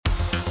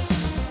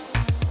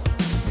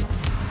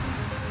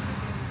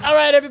All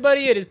right,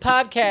 everybody, it is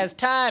podcast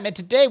time, and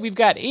today we've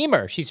got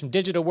Emer. She's from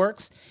Digital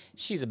Works.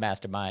 She's a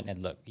mastermind,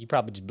 and look, you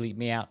probably just bleep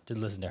me out to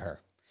listen to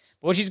her.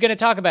 But what she's going to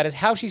talk about is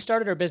how she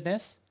started her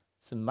business,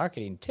 some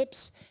marketing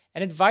tips,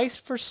 and advice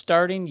for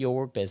starting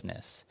your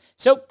business.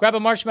 So grab a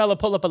marshmallow,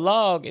 pull up a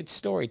log. It's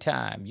story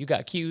time. You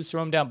got cues, throw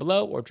them down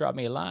below, or drop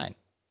me a line.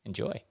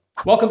 Enjoy.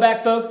 Welcome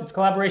back, folks. It's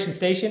Collaboration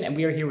Station, and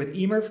we are here with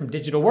Emer from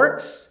Digital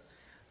Works.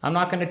 I'm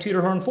not going to toot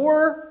her horn for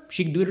her.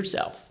 She can do it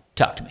herself.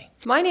 Talk to me.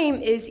 My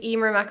name is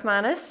Emer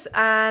McManus,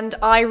 and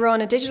I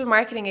run a digital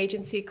marketing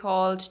agency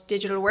called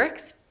Digital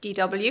Works,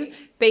 DW,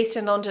 based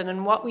in London.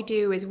 And what we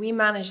do is we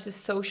manage the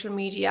social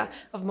media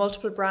of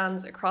multiple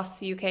brands across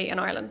the UK and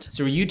Ireland.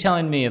 So are you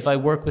telling me if I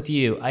work with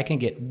you, I can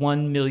get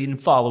 1 million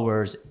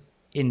followers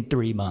in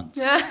 3 months?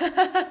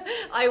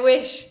 I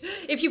wish.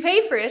 If you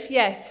pay for it,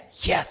 yes.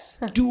 Yes,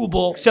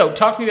 doable. So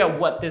talk to me about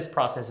what this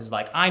process is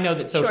like. I know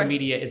that social Sure.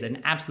 media is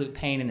an absolute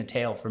pain in the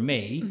tail for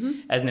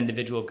me as an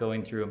individual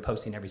going through and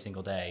posting every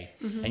single day.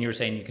 And you're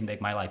saying you can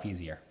make my life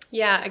easier.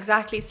 Yeah,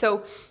 exactly.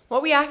 So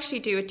what we actually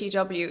do at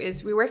DW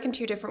is we work in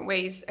two different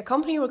ways. A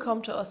company will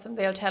come to us and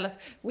they'll tell us,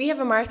 we have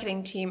a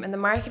marketing team and the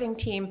marketing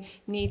team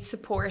needs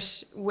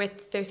support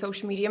with their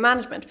social media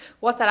management.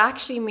 What that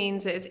actually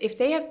means is if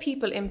they have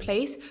people in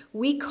place,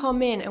 we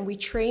come in and we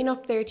train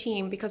up their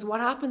team, because what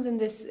happens in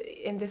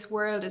this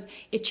world is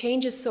it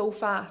changes so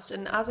fast.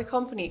 And as a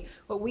company,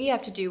 what we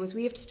have to do is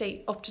we have to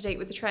stay up to date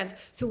with the trends.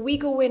 So we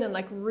go in and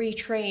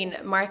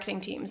retrain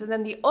marketing teams. And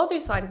then the other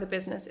side of the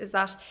business is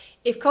that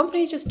if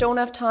companies just don't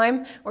have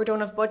time or don't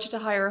have budget to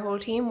hire a whole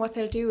team, what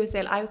they'll do is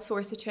they'll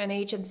outsource it to an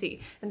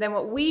agency. And then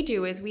what we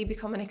do is we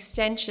become an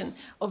extension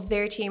of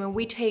their team and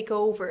we take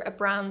over a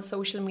brand's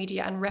social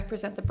media and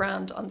represent the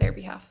brand on their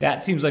behalf.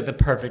 That seems like the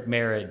perfect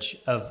marriage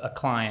of a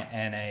client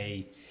and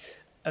a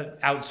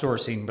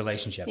outsourcing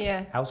relationship.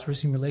 Yeah.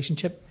 Outsourcing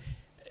relationship?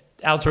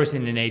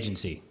 Outsourcing an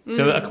agency.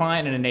 So a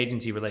client and an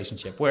agency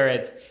relationship, where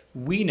it's,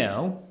 we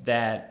know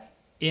that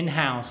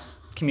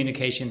in-house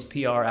communications,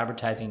 PR,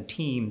 advertising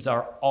teams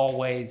are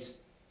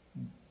always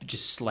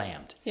just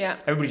slammed. Yeah.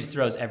 Everybody just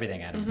throws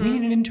everything at them. We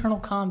need an internal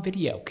comm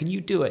video. Can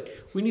you do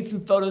it? We need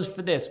some photos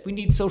for this. We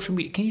need social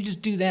media. Can you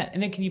just do that?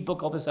 And then can you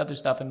book all this other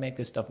stuff and make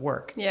this stuff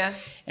work? Yeah.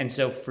 And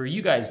so for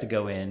you guys to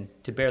go in,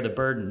 to bear the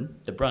burden,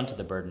 the brunt of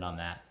the burden on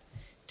that,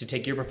 to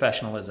take your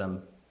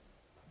professionalism,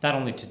 not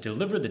only to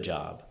deliver the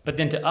job, but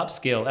then to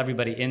upskill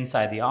everybody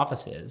inside the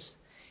offices,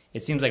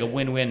 it seems like a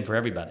win-win for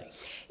everybody.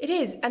 It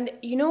is. And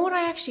you know what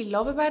I actually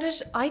love about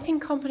it? I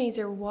think companies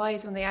are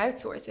wise when they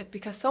outsource it,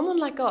 because someone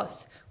like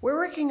us, we're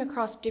working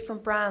across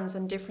different brands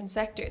and different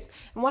sectors.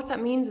 And what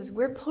that means is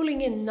we're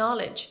pulling in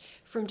knowledge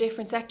from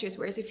different sectors.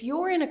 Whereas if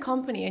you're in a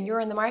company and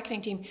you're on the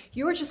marketing team,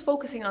 you're just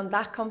focusing on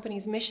that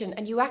company's mission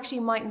and you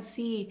actually mightn't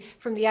see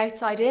from the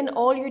outside in.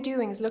 All you're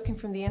doing is looking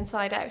from the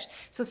inside out.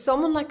 So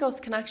someone like us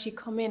can actually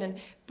come in and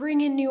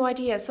bring in new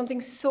ideas.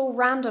 Something so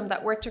random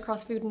that worked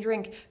across food and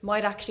drink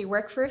might actually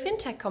work for a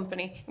fintech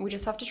company, and we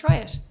just have to try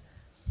it.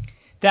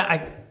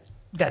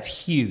 That's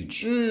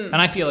huge. And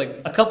I feel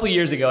like a couple of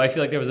years ago, I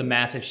feel like there was a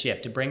massive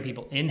shift to bring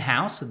people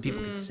in-house so that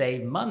people could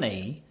save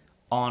money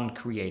on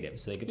creative.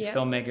 So they get the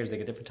filmmakers, they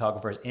get the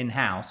photographers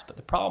in-house. But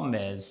the problem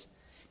is,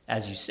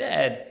 as you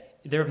said,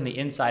 they're from the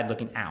inside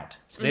looking out.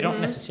 So they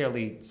don't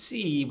necessarily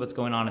see what's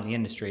going on in the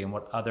industry and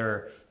what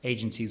other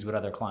agencies, what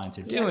other clients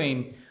are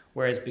doing.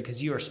 Whereas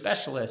because you are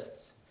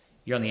specialists,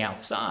 you're on the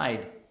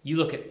outside, you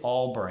look at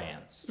all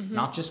brands,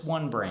 not just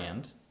one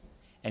brand,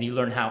 and you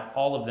learn how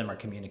all of them are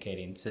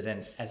communicating. So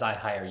then as I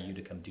hire you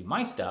to come do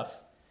my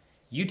stuff,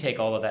 you take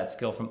all of that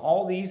skill from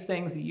all these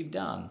things that you've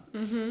done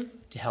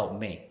to help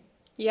me.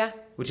 Yeah.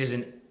 Which is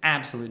an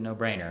absolute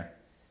no-brainer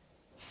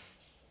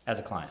as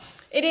a client.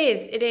 It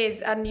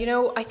is. And,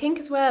 I think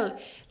as well,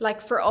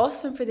 for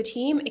us and for the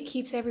team, it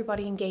keeps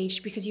everybody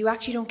engaged because you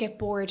actually don't get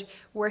bored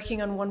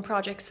working on one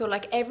project. So,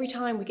 every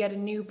time we get a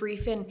new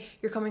brief in,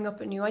 you're coming up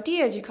with new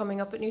ideas, you're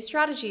coming up with new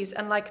strategies.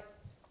 And,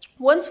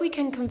 once we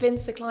can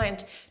convince the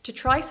client to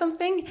try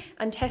something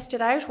and test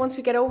it out, once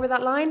we get over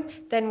that line,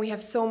 then we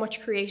have so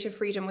much creative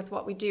freedom with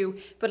what we do.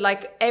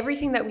 But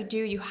everything that we do,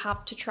 you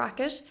have to track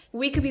it.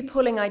 We could be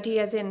pulling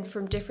ideas in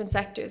from different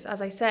sectors, as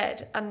I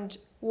said. And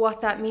what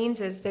that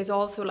means is there's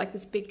also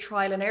this big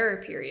trial and error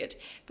period.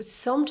 But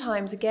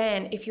sometimes,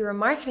 again, if you're a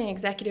marketing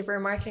executive or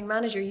a marketing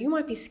manager, you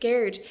might be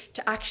scared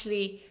to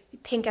actually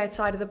think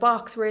outside of the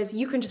box, whereas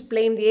you can just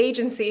blame the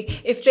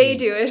agency if they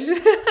do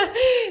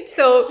it.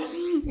 So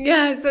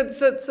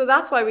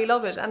that's why we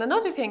love it. And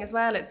another thing as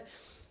well is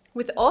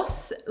with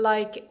us,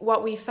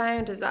 what we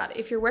found is that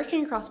if you're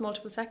working across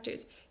multiple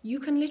sectors, you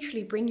can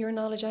literally bring your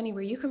knowledge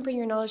anywhere. You can bring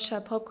your knowledge to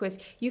a pub quiz.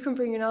 You can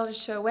bring your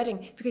knowledge to a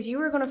wedding, because you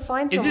are going to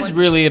find someone. Is this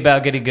really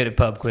about getting good at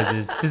pub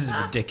quizzes? This is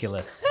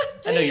ridiculous.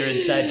 I know you're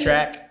inside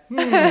track.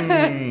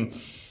 You're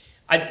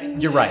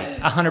right,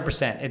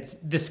 100%. It's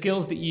the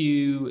skills that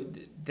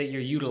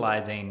you're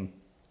utilizing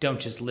don't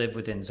just live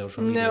within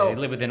social media. No. They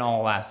live within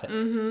all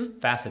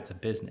facets of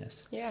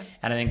business. Yeah.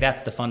 And I think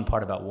that's the fun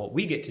part about what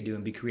we get to do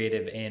and be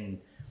creative in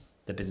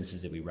the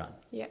businesses that we run.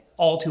 Yeah.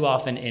 All too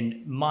often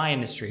in my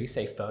industry,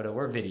 say photo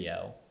or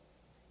video,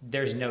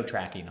 there's no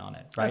tracking on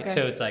it, right?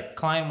 So it's like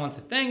client wants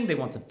a thing, they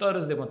want some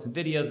photos, they want some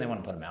videos, and they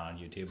want to put them out on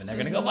YouTube, and they're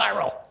going to go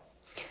viral.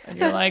 And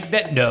you're like,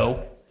 that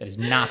is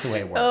not the way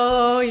it works.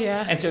 Oh,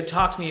 yeah. And so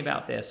talk to me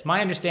about this. My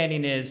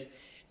understanding is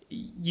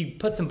you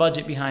put some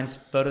budget behind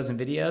photos and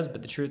videos,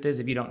 but the truth is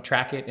if you don't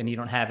track it and you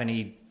don't have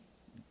any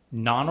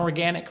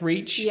non-organic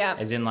reach,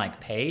 as in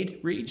like paid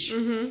reach,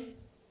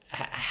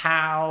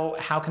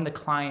 how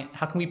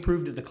can we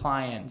prove to the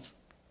clients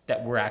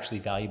that we're actually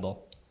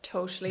valuable?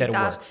 Totally. That it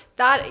works.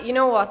 That, you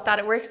know what, that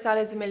it works, that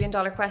is $1 million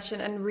question.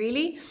 And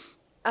really,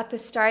 at the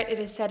start, it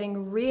is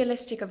setting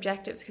realistic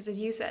objectives. Because as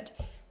you said,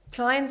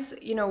 clients,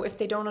 you know, if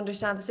they don't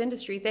understand this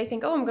industry, they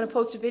think, oh, I'm going to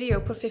post a video,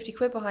 put 50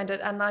 quid behind it,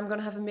 and I'm going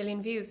to have 1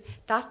 million views.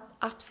 That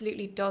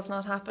absolutely does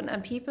not happen.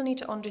 And people need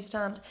to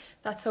understand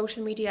that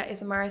social media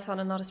is a marathon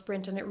and not a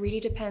sprint. And it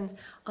really depends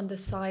on the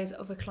size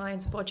of a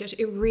client's budget.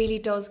 It really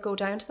does go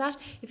down to that.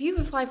 If you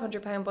have a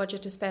 £500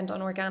 budget to spend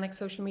on organic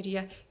social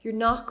media, you're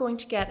not going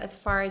to get as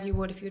far as you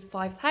would if you had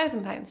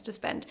 £5,000 to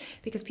spend,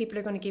 because people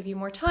are going to give you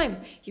more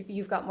time.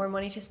 You've got more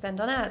money to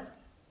spend on ads.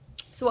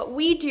 So what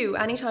we do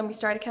anytime we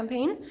start a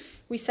campaign,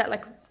 we set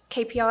like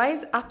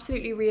KPIs,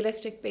 absolutely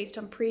realistic based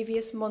on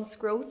previous months'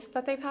 growth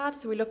that they've had.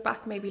 So we look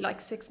back maybe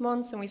like 6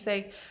 months and we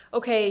say,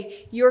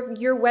 okay,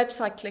 your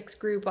website clicks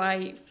grew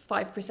by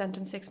 5%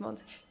 in 6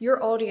 months.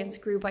 Your audience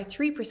grew by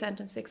 3%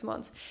 in 6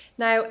 months.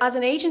 Now, as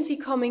an agency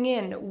coming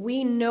in,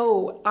 we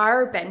know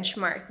our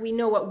benchmark. We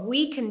know what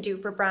we can do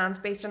for brands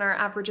based on our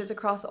averages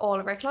across all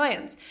of our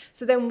clients.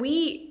 So then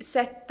we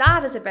set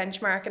that as a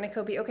benchmark, and it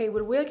could be, okay,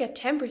 well, we'll get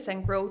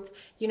 10% growth,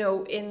 you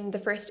know, in the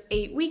first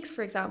 8 weeks,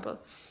 for example.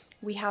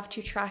 We have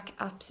to track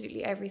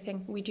absolutely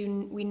everything.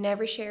 We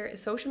never share a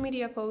social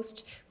media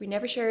post. We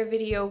never share a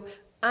video,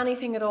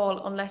 anything at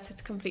all, unless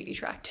it's completely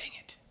tracked. Dang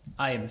it.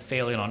 I am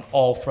failing on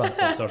all fronts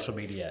of social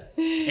media,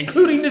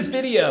 including this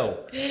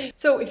video.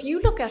 So if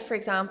you look at, for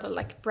example,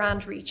 like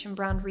brand reach and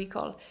brand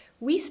recall,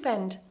 we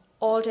spend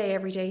all day,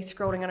 every day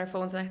scrolling on our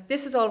phones now.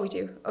 This is all we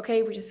do,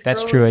 okay? We just scroll.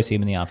 That's true. I see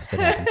him in the office. It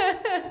happens.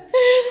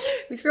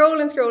 We scroll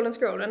and scroll and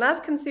scroll. And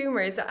as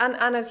consumers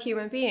and as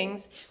human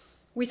beings,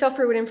 we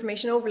suffer with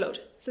information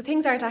overload. So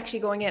things aren't actually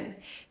going in.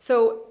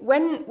 So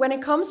when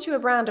it comes to a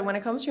brand and when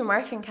it comes to a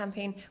marketing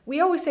campaign, we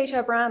always say to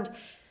a brand,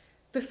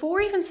 before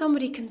even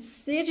somebody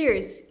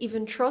considers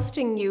even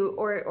trusting you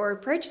or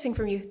purchasing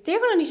from you, they're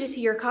going to need to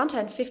see your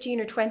content 15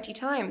 or 20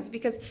 times,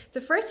 because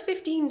the first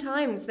 15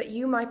 times that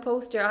you might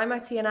post or I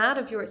might see an ad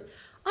of yours,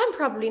 I'm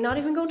probably not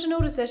even going to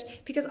notice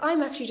it because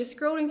I'm actually just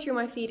scrolling through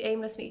my feed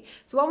aimlessly.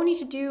 So what we need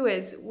to do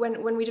is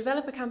when we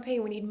develop a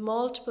campaign, we need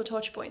multiple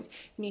touch points.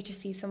 You need to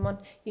see someone,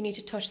 you need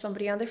to touch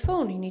somebody on their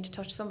phone, you need to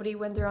touch somebody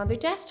when they're on their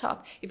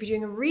desktop. If you're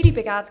doing a really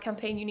big ads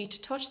campaign, you need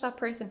to touch that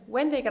person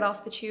when they get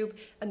off the tube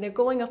and they're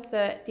going up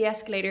the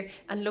escalator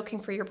and looking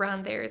for your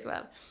brand there as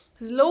well.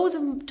 There's loads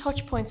of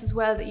touch points as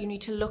well that you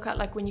need to look at,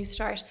 like when you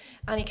start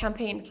any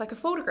campaign. It's like a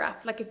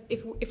photograph. Like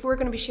if we're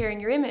going to be sharing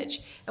your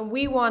image and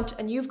we want,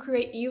 and you've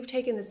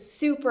taken this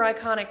super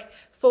iconic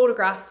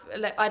photograph,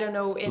 like, I don't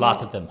know,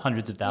 lots of them,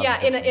 hundreds of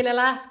thousands. Yeah, in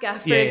Alaska,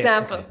 for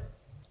example.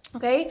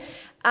 Okay,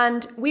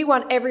 and we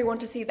want everyone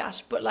to see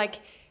that, but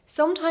like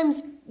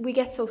sometimes we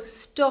get so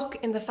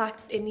stuck in the fact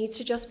it needs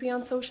to just be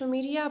on social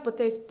media, but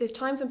there's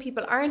times when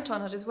people aren't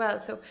on it as well.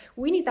 So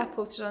we need that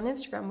posted on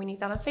Instagram, we need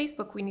that on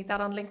Facebook, we need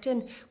that on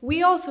LinkedIn.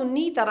 We also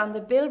need that on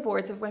the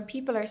billboards of when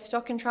people are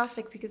stuck in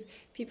traffic because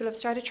people have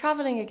started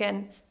traveling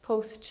again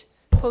post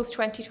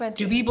 2020.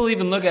 Do people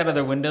even look out of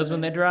their windows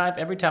when they drive?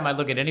 Every time I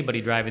look at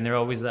anybody driving, they're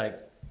always like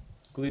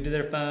glued to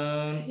their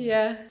phone.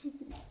 Yeah.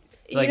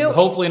 Like, you know,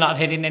 hopefully not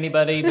hitting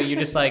anybody, but you're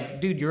just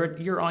like, dude,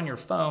 you're on your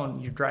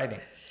phone, you're driving.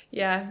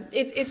 Yeah,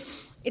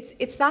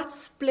 it's that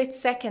split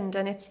second,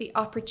 and it's the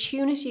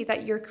opportunity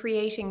that you're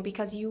creating,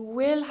 because you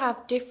will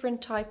have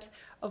different types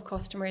of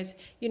customers.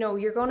 You know,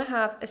 you're going to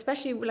have,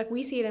 especially like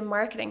we see it in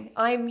marketing.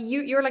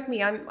 You're like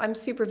me. I'm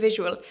super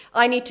visual.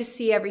 I need to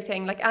see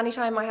everything. Like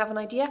anytime I have an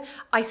idea,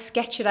 I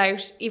sketch it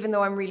out, even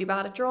though I'm really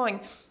bad at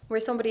drawing, where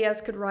somebody else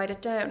could write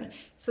it down.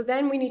 So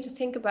then we need to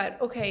think about,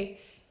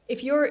 okay,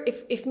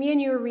 if me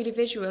and you are really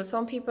visual,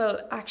 some people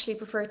actually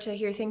prefer to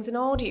hear things in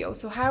audio.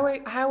 So how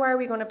are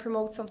we going to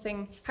promote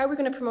something? How are we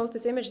going to promote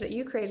this image that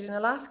you created in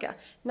Alaska?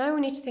 Now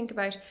we need to think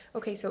about,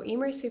 okay, so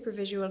Emer is super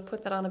visual,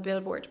 put that on a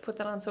billboard, put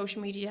that on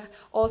social media,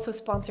 also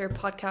sponsor a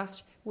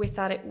podcast with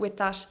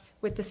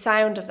the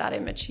sound of that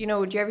image. You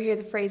know, do you ever hear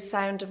the phrase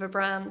sound of a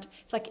brand?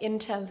 It's like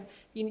Intel.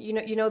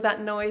 You know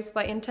that noise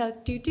by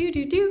Intel? Do, do,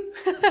 do, do.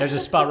 There's a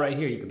spot right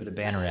here you could put a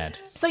banner ad.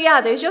 So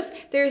yeah,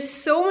 there's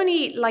so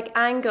many like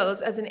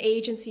angles as an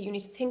agency you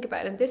need to think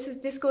about. And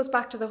this goes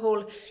back to the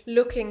whole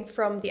looking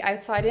from the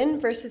outside in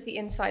versus the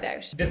inside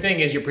out. The thing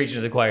is, you're preaching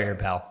to the choir here,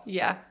 pal.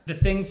 Yeah. The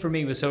thing for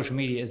me with social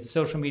media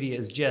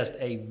is just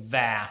a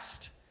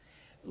vast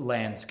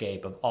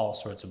landscape of all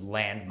sorts of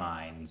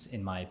landmines,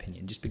 in my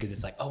opinion, just because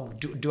it's like, oh,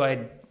 do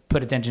I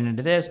put attention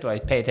into this? Do I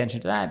pay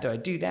attention to that? Do I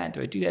do that?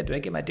 Do I do that? Do I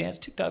get my dance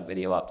TikTok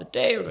video up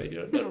today? Or do I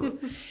do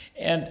it?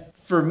 And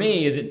for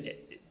me, is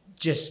it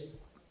just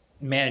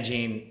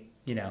managing,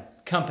 you know,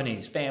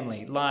 companies,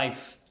 family,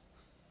 life,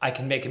 I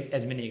can make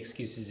as many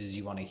excuses as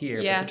you want to hear.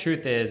 Yeah. But the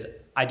truth is,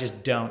 I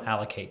just don't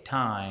allocate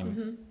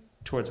time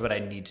towards what I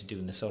need to do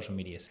in the social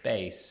media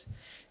space.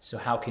 So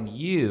how can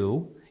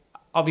you,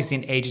 obviously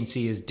an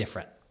agency is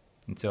different.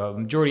 And so a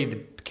majority of the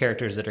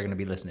characters that are going to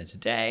be listening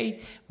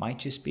today might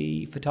just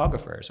be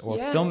photographers or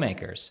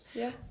filmmakers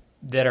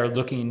that are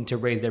looking to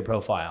raise their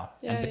profile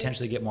and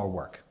potentially get more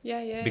work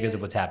because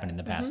of what's happened in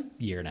the past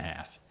year and a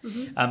half.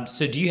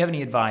 So do you have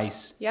any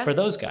advice for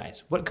those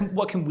guys? What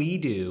can we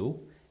do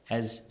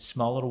as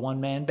small little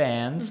one-man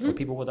bands or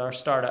people with our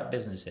startup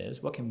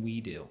businesses? What can we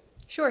do?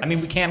 Sure. I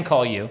mean, we can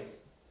call you,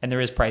 and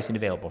there is pricing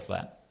available for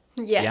that.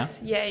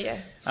 Yes.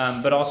 Yeah.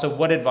 But also,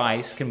 what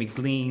advice can we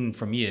glean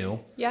from you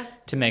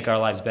to make our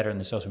lives better in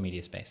the social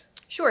media space?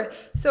 Sure.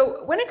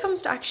 So when it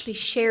comes to actually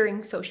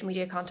sharing social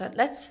media content,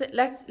 let's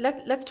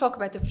talk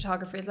about the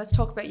photographers. Let's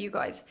talk about you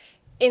guys.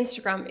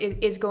 Instagram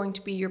is going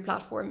to be your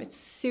platform. It's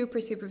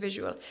super, super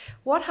visual.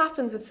 What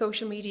happens with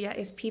social media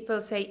is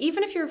people say,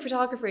 even if you're a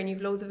photographer and you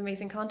have loads of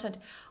amazing content,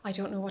 I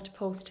don't know what to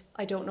post.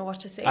 I don't know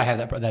what to say. I have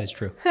that. That is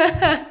true.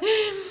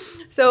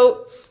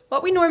 So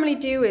what we normally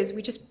do is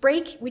we just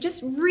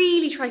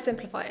really try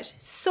simplify it.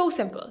 So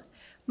simple.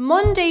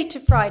 Monday to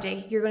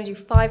Friday, you're going to do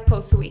 5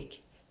 posts a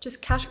week.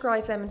 Just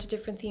categorize them into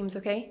different themes,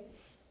 okay?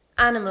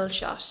 Animal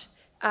shot,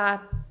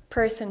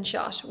 person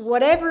shot,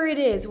 whatever it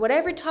is,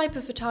 whatever type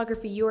of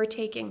photography you're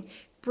taking,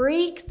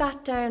 break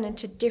that down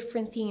into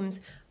different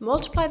themes.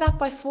 Multiply that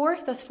by 4,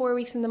 that's 4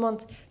 weeks in the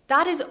month.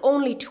 That is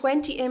only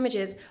 20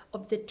 images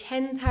of the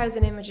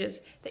 10,000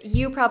 images that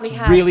you probably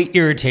have. Really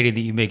irritating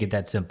that you make it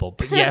that simple,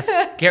 but yes,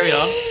 carry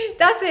on.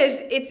 That's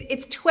it.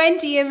 It's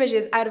 20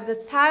 images out of the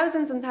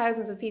thousands and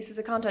thousands of pieces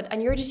of content,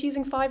 and you're just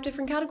using 5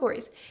 different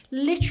categories.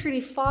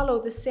 Literally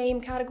follow the same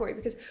category,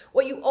 because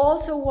what you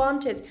also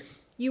want is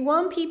you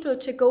want people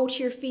to go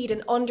to your feed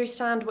and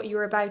understand what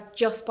you're about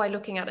just by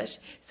looking at it.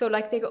 So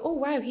like they go, oh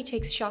wow, he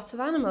takes shots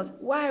of animals.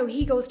 Wow,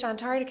 he goes to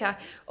Antarctica.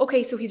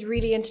 Okay, so he's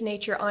really into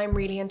nature. I'm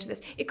really into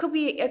this. It could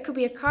be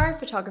a car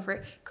photographer.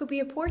 It could be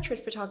a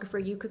portrait photographer.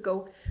 You could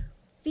go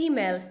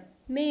female,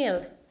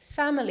 male,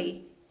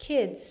 family,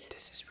 kids.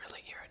 This is really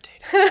irritating.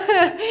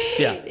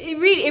 Yeah. It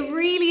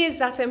really is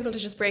that simple to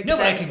just break it down.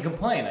 No, but I can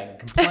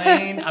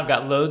complain. I've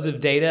got loads of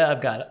data.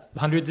 I've got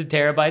hundreds of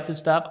terabytes of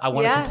stuff. I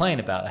want to complain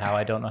about how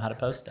I don't know how to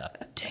post stuff.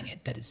 Dang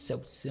it, that is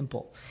so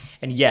simple.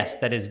 And yes,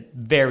 that is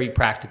very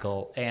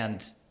practical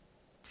and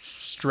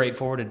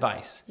straightforward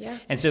advice. Yeah.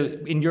 And so,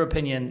 in your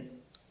opinion,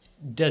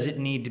 does it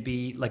need to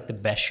be like the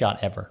best shot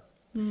ever?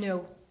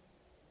 No.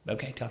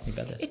 Okay, talk to me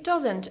about this. It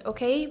doesn't,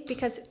 okay?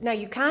 Because now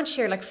you can't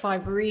share like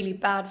 5 really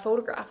bad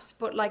photographs,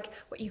 but like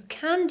what you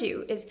can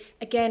do is,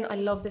 again, I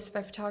love this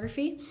about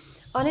photography.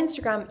 On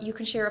Instagram, you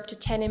can share up to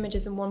 10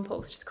 images in one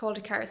post. It's called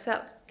a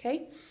carousel,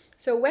 okay?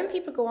 So when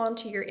people go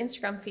onto your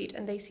Instagram feed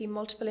and they see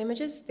multiple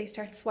images, they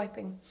start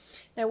swiping.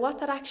 Now what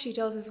that actually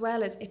does as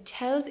well is it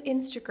tells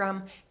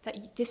Instagram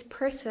that this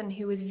person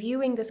who is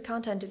viewing this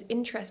content is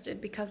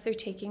interested because they're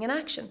taking an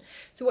action.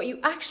 So what you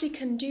actually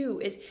can do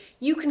is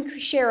you can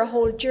share a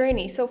whole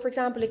journey. So for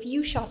example, if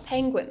you shot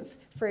penguins,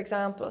 for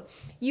example,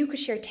 you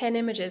could share 10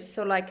 images.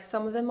 So like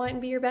some of them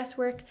mightn't be your best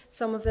work,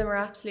 some of them are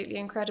absolutely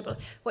incredible.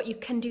 What you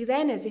can do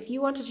then is if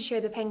you wanted to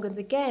share the penguins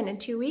again in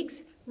 2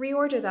 weeks,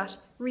 reorder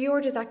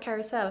that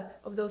carousel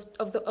of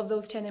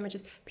those 10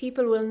 images.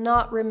 People will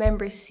not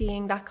remember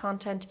seeing that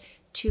content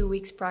 2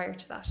 weeks prior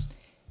to that.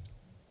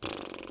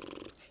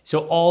 So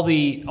all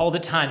the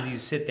times you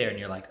sit there and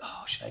you're like,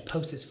 oh, should I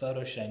post this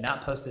photo? Should I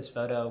not post this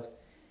photo?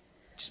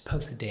 Just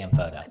post the damn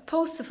photo.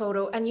 Post the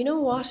photo. And you know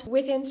what?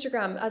 With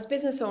Instagram, as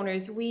business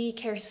owners, we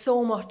care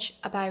so much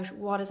about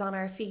what is on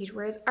our feed.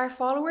 Whereas our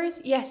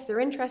followers, yes, they're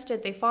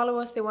interested. They follow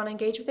us. They want to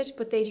engage with it.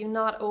 But they do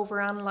not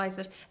overanalyze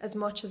it as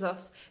much as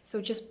us. So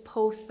just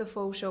post the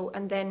photo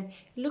and then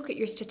look at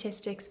your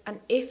statistics. And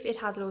if it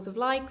has loads of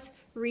likes,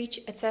 reach,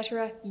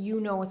 etc.,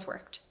 you know it's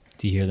worked.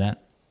 Do you hear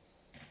that?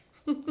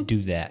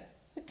 Do that.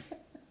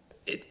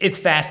 It's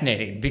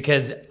fascinating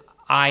because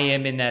I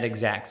am in that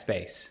exact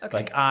space. Okay.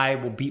 Like I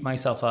will beat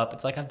myself up.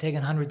 It's like I've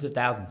taken hundreds of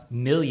thousands,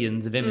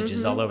 millions of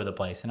images all over the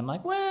place. And I'm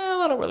like,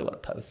 well, I don't really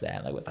want to post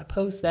that. Like if I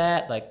post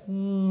that, like,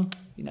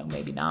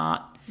 maybe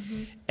not.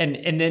 Mm-hmm.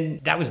 And then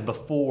that was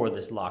before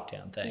this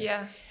lockdown thing.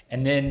 Yeah.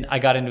 And then I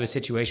got into a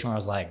situation where I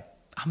was like,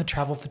 I'm a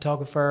travel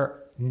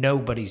photographer.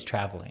 Nobody's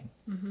traveling.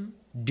 Mm-hmm.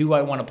 Do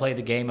I want to play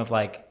the game of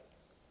like,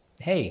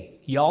 hey,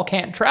 y'all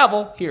can't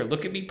travel. Here,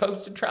 look at me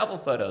posting travel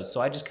photos.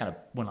 So I just kind of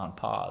went on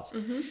pause,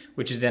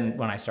 which is then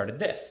when I started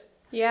this.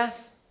 Yeah.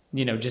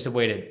 Just a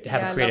way to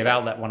have a creative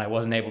outlet when I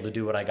wasn't able to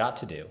do what I got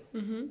to do.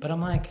 Mm-hmm. But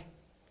I'm like,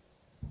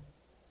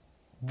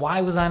 why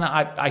was I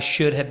not? I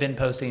should have been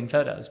posting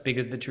photos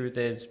because the truth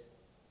is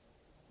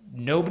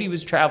nobody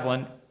was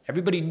traveling.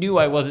 Everybody knew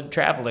I wasn't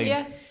traveling.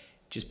 Yeah.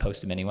 Just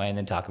post them anyway and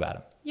then talk about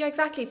them. Yeah,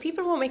 exactly.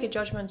 People won't make a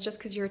judgment just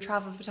because you're a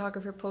travel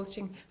photographer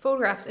posting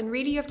photographs. And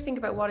really you have to think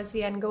about what is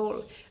the end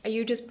goal. Are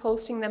you just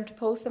posting them to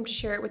post them to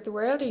share it with the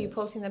world? Are you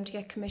posting them to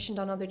get commissioned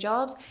on other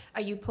jobs?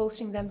 Are you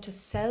posting them to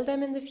sell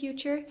them in the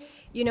future?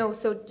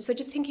 So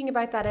just thinking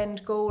about that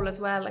end goal as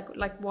well,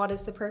 like what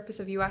is the purpose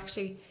of you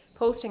actually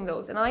posting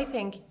those. And I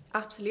think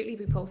absolutely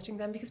be posting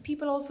them, because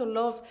people also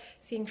love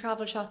seeing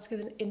travel shots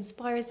because it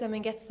inspires them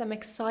and gets them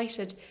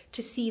excited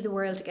to see the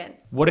world again.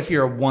 What if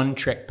you're a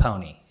one-trick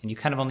pony and you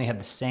kind of only have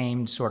the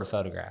same sort of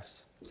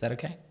photographs? Is that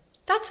okay?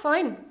 That's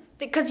fine,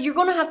 because you're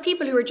going to have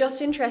people who are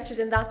just interested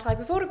in that type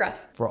of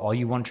photograph. For all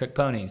you one-trick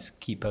ponies,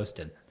 keep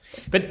posting.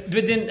 But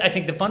then I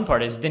think the fun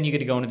part is then you get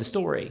to go into the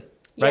story.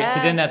 Right? Yeah. So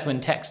then that's when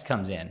text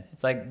comes in.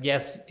 It's like,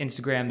 yes,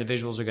 Instagram, the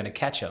visuals are going to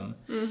catch them.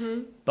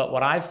 Mm-hmm. But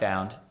what I've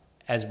found,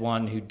 as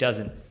one who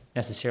doesn't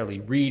necessarily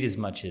read as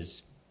much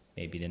as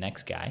maybe the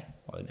next guy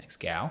or the next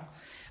gal,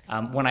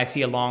 when I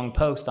see a long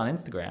post on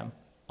Instagram,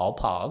 I'll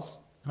pause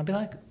and I'll be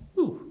like,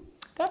 ooh,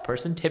 that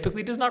person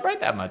typically does not write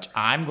that much.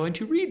 I'm going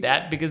to read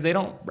that because they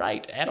don't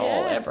write at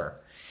all,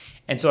 ever.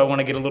 And so I want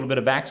to get a little bit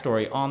of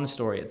backstory on the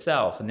story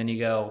itself. And then you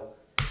go,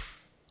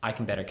 I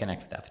can better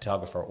connect with that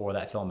photographer or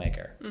that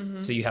filmmaker. Mm-hmm.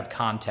 So you have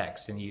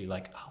context and you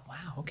like, oh,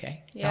 wow,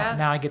 okay. Yeah.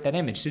 Now I get that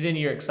image. So then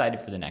you're excited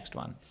for the next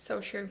one. So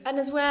true. And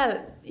as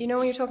well, you know,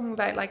 when you're talking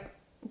about like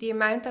the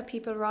amount that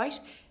people write,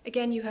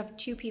 again, you have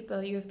two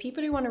people. You have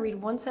people who want to read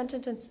one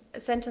sentence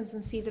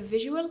and see the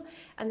visual.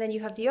 And then you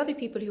have the other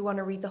people who want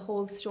to read the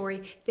whole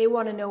story. They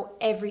want to know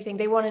everything.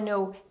 They want to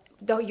know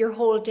your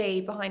whole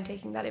day behind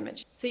taking that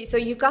image. So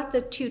you've got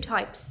the two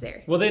types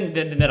there. Well, then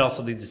that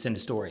also leads us into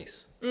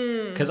stories.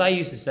 Because I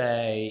used to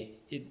say,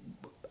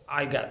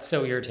 I got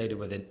so irritated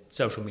with it,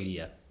 social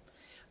media.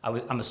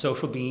 I'm a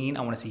social being.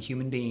 I want to see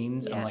human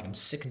beings. Yeah. I'm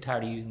sick and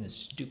tired of using this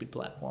stupid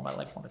platform. I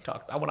want to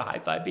talk. I want to high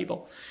five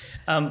people.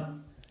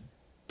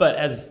 But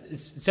as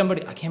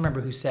somebody, I can't remember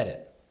who said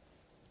it,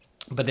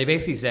 but they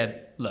basically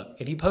said, look,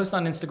 if you post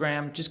on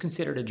Instagram, just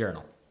consider it a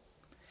journal.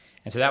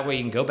 And so that way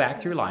you can go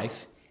back through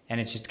life and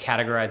it just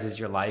categorizes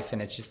your life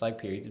and it's just like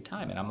periods of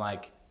time. And I'm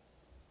like,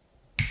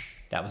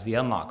 that was the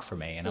unlock for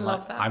me. And I'm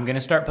like, I'm going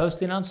to start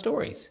posting on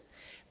stories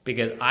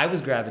because I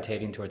was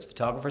gravitating towards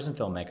photographers and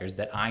filmmakers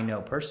that I know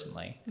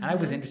personally. And I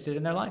was interested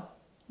in their life.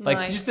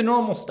 Like just the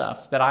normal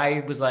stuff that I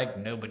was like,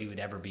 nobody would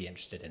ever be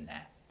interested in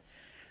that.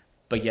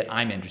 But yet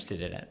I'm interested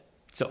in it.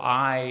 So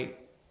I'm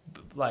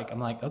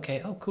like,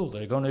 okay, oh, cool.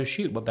 They're going to a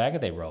shoot. What bag are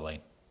they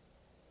rolling?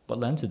 What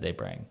lens did they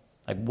bring?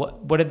 Like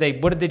what did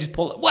they just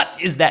pull? What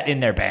is that in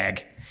their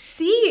bag?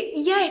 See,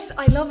 yes,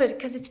 I love it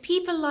because it's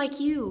people like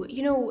you,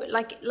 you know,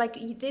 like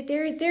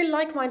they're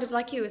like-minded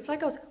like you. It's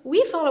like us.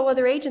 We follow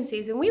other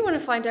agencies and we want to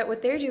find out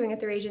what they're doing at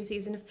their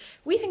agencies. And if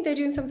we think they're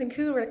doing something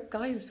cool, we're like,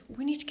 guys,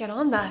 we need to get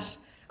on that.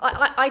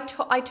 I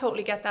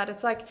totally get that.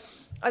 It's like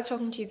I was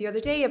talking to you the other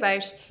day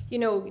about, you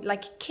know,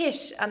 like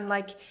kit and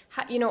like,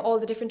 you know, all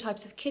the different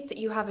types of kit that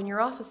you have in your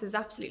office is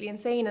absolutely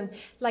insane. And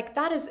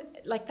that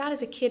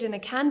is a kid in a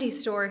candy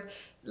store.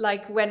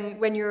 Like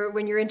when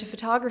you're into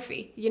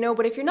photography, you know,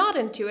 but if you're not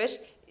into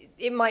it,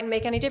 it mightn't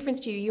make any difference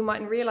to you. You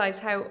mightn't realize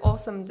how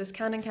awesome this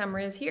Canon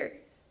camera is here,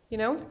 you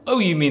know? Oh,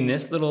 you mean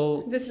this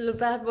little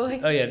bad boy?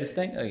 Oh yeah, this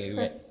thing? Okay,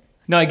 great.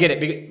 No, I get it.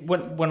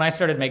 Because when I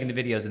started making the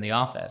videos in the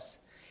office,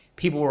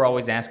 people were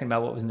always asking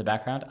about what was in the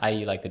background,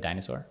 i.e. like the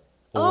dinosaur.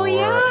 Or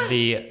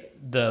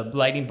the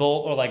lightning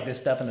bolt or like this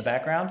stuff in the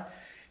background.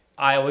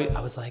 I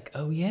was like,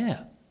 oh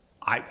yeah.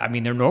 I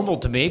mean, they're normal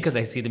to me because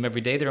I see them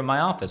every day. They're in my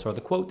office or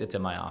the quote that's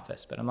in my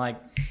office. But I'm like,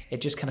 it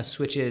just kind of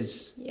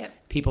switches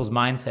people's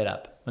mindset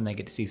up when they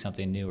get to see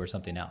something new or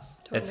something else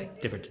that's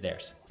different to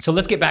theirs. So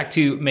let's get back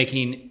to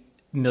making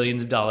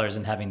millions of dollars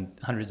and having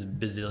hundreds of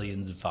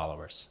bazillions of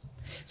followers.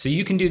 So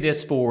you can do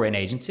this for an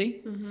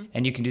agency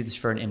and you can do this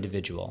for an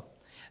individual.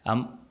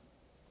 What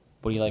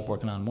do you like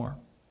working on more?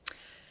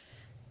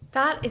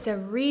 That is a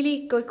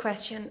really good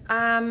question.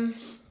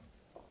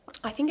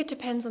 I think it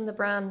depends on the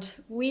brand.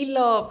 We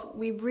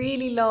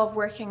really love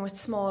working with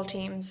small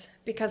teams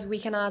because we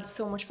can add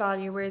so much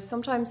value. Whereas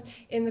sometimes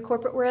in the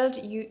corporate world,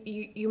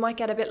 you might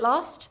get a bit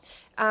lost.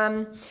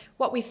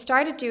 What we've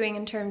started doing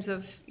in terms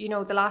of, you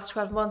know, the last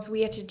 12 months,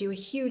 we had to do a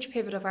huge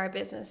pivot of our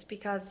business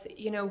because,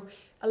 you know,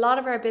 a lot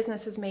of our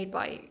business was made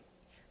by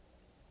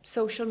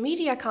social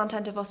media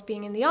content of us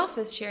being in the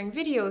office, sharing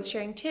videos,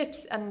 sharing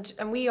tips, and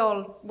we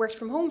all worked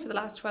from home for the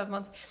last 12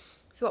 months.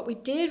 So what we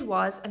did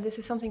was, and this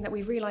is something that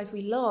we realized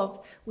we love,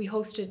 we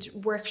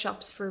hosted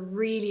workshops for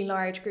really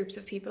large groups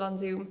of people on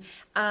Zoom.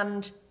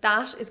 And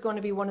that is going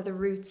to be one of the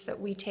routes that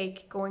we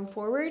take going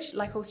forward,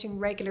 like hosting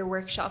regular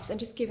workshops and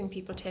just giving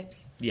people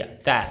tips. Yeah,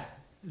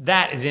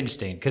 that is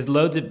interesting because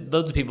loads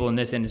of people in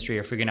this industry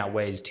are figuring out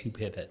ways to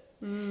pivot.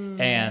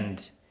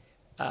 And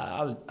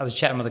I was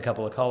chatting with a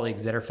couple of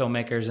colleagues that are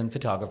filmmakers and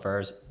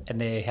photographers,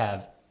 and they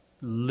have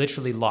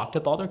literally locked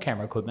up all their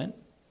camera equipment,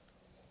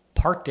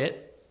 parked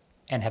it,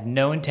 and have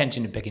no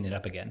intention of picking it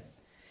up again.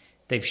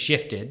 They've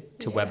shifted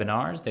to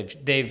webinars.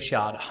 They've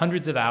shot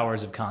hundreds of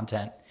hours of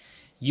content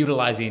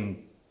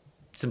utilizing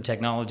some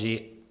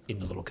technology in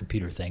the little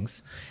computer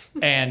things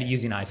and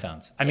using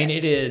iPhones. I mean,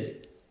 it is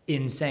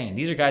insane.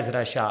 These are guys that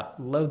I shot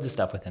loads of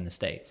stuff with in the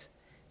States.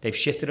 They've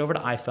shifted over to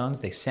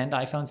iPhones. They send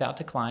iPhones out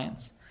to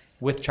clients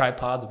with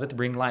tripods, with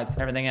ring lights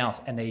and everything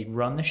else, and they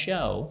run the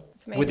show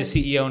with the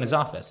CEO in his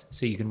office.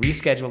 So you can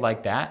reschedule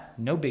like that.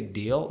 No big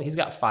deal. He's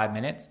got 5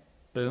 minutes.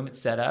 Boom, it's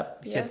set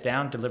up, sits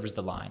down, delivers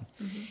the line.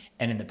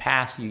 And in the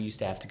past, you used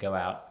to have to go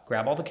out,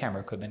 grab all the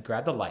camera equipment,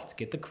 grab the lights,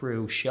 get the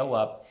crew, show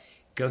up,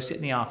 go sit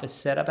in the office,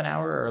 set up an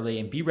hour early,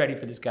 and be ready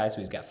for this guy. So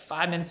he's got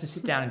 5 minutes to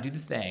sit down and do the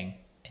thing.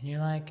 And you're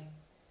like,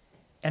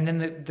 and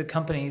then the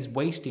company's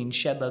wasting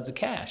shed loads of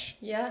cash.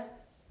 Yeah.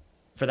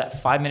 For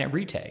that 5-minute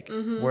retake.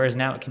 Whereas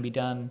now it can be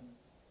done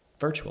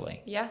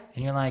virtually. Yeah.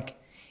 And you're like,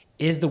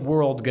 is the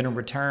world going to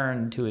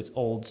return to its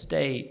old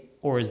state?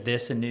 Or is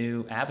this a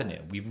new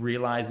avenue? We've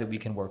realized that we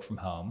can work from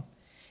home.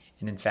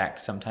 And in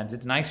fact, sometimes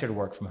it's nicer to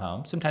work from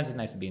home. Sometimes it's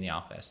nice to be in the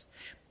office.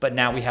 But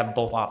now we have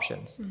both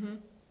options.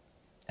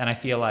 And I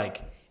feel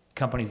like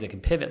companies that can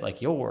pivot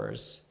like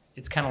yours,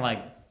 it's kind of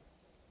like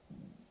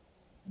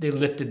they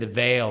lifted the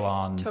veil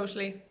on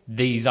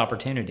these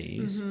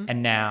opportunities.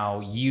 And now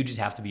you just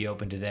have to be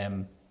open to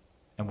them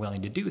and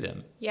willing to do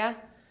them. Yeah,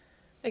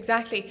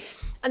 exactly.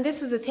 And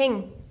this was the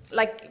thing,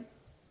 like,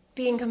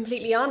 being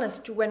completely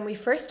honest, when we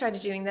first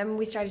started doing them,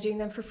 we started doing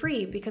them for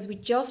free because we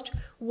just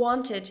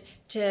wanted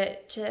to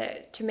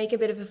make a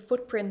bit of a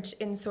footprint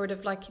in sort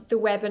of like the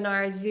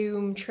webinar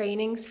Zoom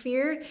training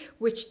sphere,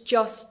 which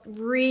just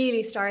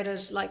really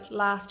started like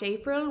last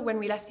April when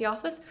we left the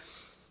office.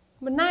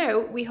 But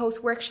now we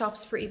host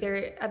workshops for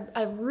either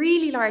a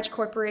really large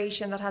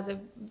corporation that has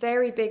a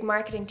very big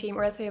marketing team,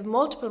 or else they have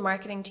multiple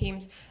marketing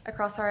teams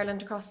across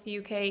Ireland, across the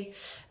UK.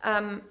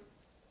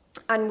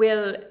 And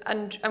we'll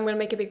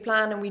make a big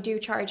plan, and we do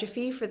charge a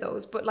fee for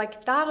those. But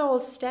like that all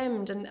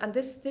stemmed, and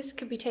this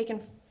could be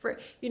taken for,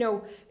 you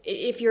know,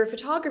 if you're a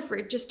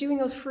photographer, just doing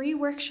those free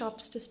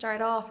workshops to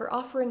start off, or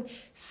offering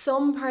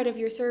some part of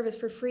your service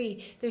for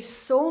free. There's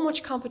so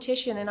much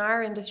competition in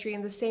our industry,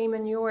 and the same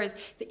in yours,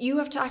 that you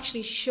have to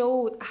actually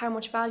show how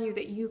much value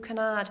that you can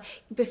add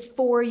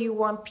before you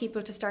want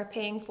people to start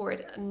paying for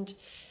it. And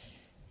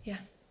yeah.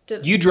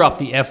 You dropped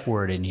the F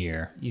word in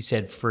here. You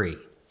said free.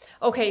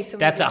 Okay, so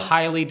that's a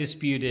highly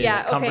disputed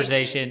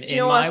conversation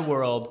in my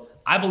world.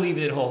 I believe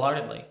in it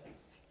wholeheartedly.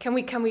 Can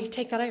we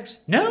take that out?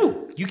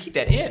 No, you keep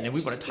that in, and we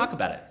want to talk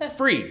about it.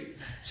 Free.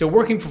 So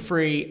working for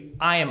free,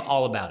 I am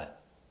all about it,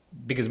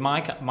 because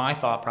my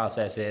thought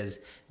process is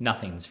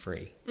nothing's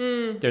free.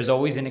 There's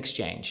always an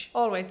exchange.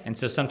 Always. And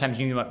so sometimes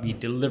you might be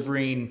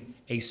delivering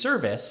a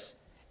service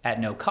at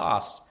no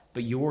cost,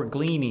 but you're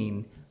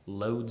gleaning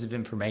loads of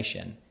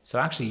information. So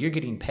actually, you're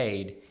getting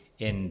paid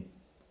in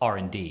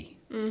R&D.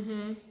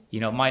 You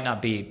know, it might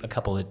not be a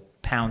couple of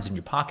pounds in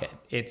your pocket.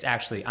 It's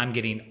actually, I'm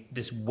getting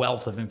this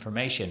wealth of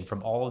information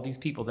from all of these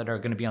people that are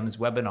going to be on this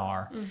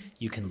webinar.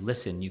 You can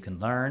listen, you can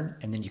learn,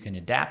 and then you can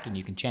adapt and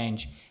you can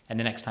change. And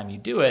the next time you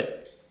do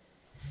it,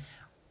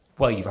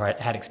 well, you've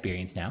had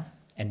experience now,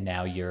 and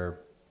now you're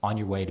on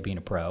your way to being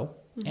a pro.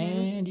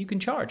 And you can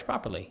charge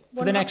properly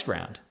for the next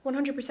round.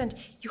 100%.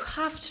 You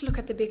have to look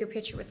at the bigger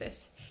picture with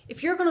this.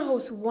 If you're going to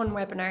host one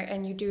webinar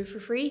and you do it for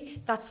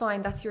free, that's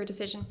fine. That's your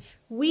decision.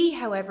 We,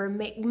 however,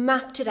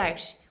 mapped it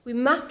out. We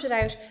mapped it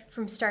out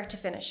from start to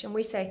finish. And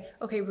we say,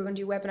 okay, we're going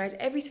to do webinars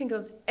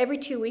every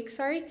 2 weeks,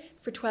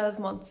 for 12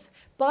 months.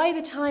 By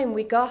the time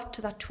we got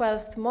to that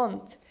 12th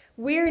month,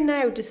 we're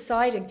now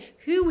deciding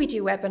who we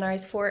do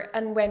webinars for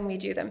and when we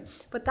do them.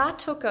 But that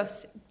took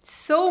us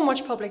so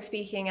much public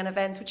speaking and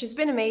events, which has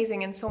been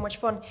amazing and so much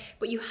fun.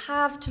 But you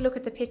have to look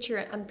at the picture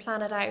and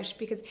plan it out,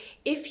 because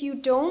if you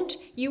don't,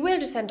 you will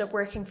just end up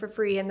working for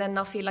free and then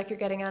not feel like you're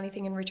getting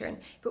anything in return.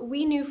 But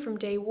we knew from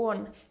day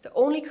one, the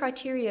only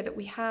criteria that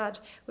we had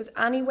was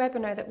any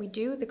webinar that we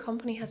do, the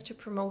company has to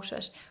promote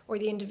it, or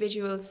the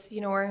individuals,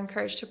 are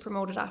encouraged to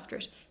promote it after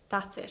it.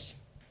 That's it.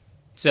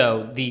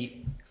 So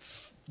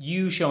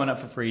you showing up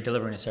for free,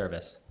 delivering a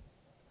service.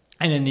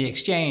 And in the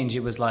exchange, it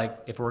was like,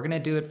 if we're going to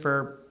do it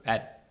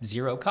at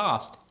zero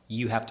cost,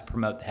 you have to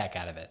promote the heck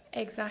out of it.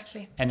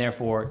 Exactly. And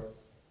therefore,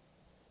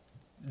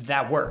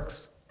 that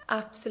works.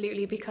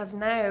 Absolutely, because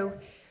now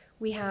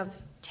we have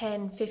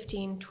 10,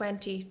 15,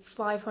 20,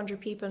 500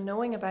 people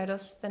knowing about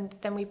us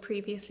than we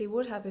previously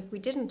would have if we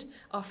didn't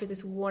offer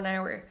this 1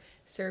 hour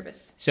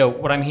service. So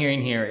what I'm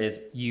hearing here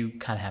is you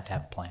kind of have to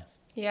have a plan.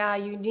 Yeah,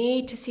 you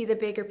need to see the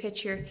bigger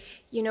picture.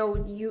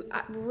 You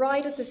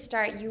right at the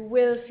start, you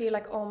will feel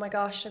like, oh my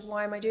gosh,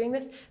 why am I doing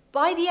this?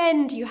 By the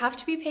end, you have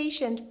to be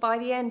patient. By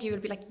the end, you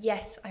will be like,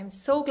 yes, I'm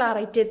so glad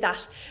I did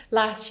that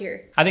last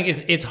year. I think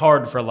it's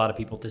hard for a lot of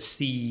people to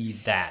see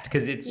that,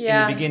 because it's in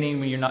the beginning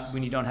when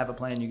you don't have a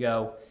plan, you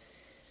go,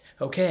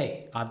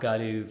 okay, I've got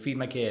to feed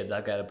my kids.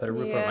 I've got to put a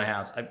roof over my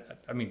house. I've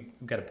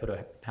got to put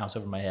a house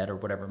over my head, or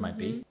whatever it might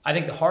be. I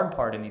think the hard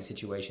part in these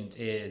situations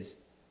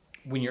is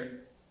when you're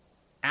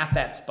at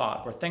that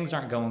spot where things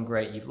aren't going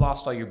great, you've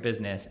lost all your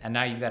business, and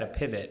now you've got to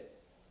pivot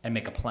and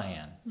make a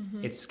plan.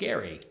 It's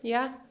scary.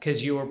 Yeah.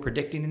 Because you're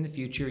predicting in the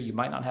future, you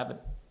might not have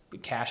a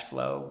cash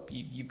flow.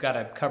 You've got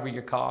to cover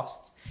your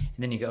costs. And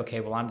then you go, okay,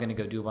 well, I'm going to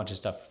go do a bunch of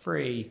stuff for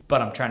free,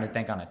 but I'm trying to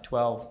think on a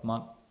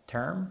 12-month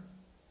term.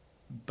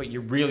 But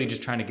you're really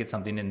just trying to get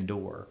something in the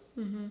door.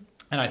 And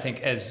I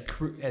think as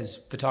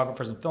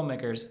photographers and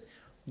filmmakers,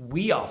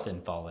 we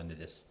often fall into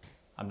this.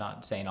 I'm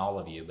not saying all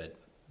of you, but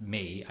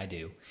me, I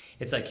do.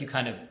 It's like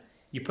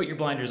you put your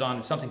blinders on.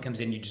 If something comes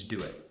in, you just do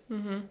it.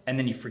 And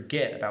then you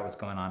forget about what's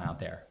going on out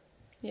there.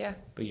 Yeah.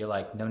 But you're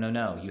like,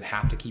 no. You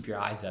have to keep your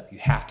eyes up. You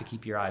have to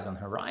keep your eyes on the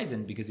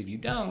horizon, because if you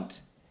don't,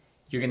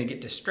 you're going to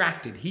get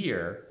distracted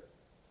here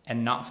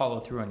and not follow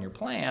through on your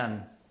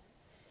plan.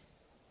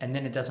 And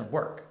then it doesn't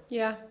work.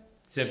 Yeah.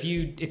 So if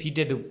you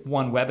did the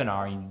one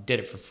webinar and you did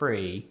it for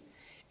free,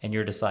 and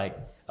you're just like,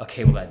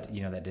 okay, well that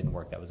didn't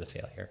work. That was a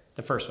failure.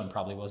 The first one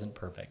probably wasn't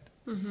perfect.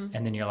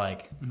 And then you're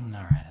like, all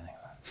right, I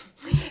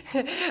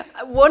think.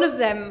 One of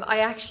them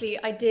I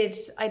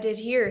did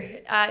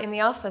here in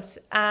the office,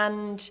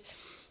 and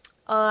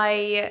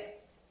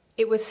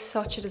it was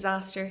such a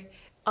disaster.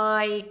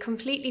 I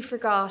completely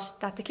forgot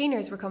that the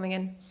cleaners were coming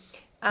in,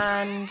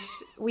 and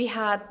we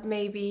had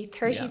maybe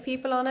 30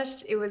 people on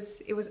it. It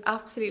was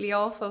absolutely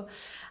awful,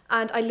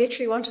 and I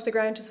literally wanted the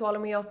ground to swallow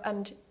me up.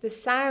 And the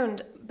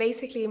sound,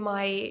 basically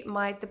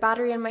the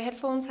battery in my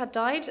headphones had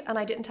died, and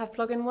I didn't have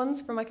plug-in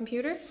ones for my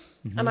computer,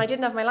 and I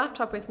didn't have my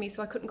laptop with me,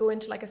 so I couldn't go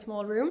into like a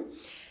small room.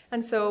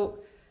 And so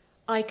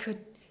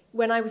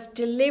when I was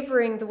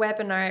delivering the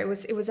webinar,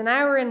 it was an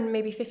hour and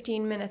maybe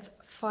 15 minutes,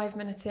 5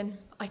 minutes in,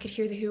 I could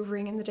hear the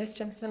hoovering in the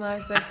distance, and I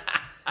was like,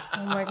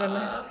 oh my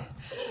goodness.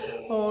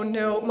 Oh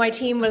no, my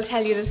team will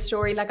tell you the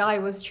story. Like, I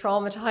was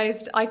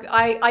traumatized.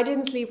 I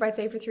didn't sleep, I'd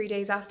say, for 3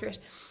 days after it.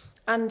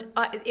 And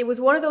it was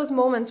one of those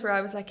moments where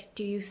I was like,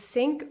 do you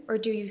sink or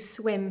do you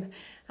swim?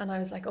 And I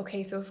was like,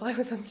 okay, so if I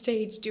was on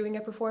stage doing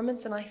a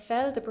performance and I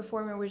fell, the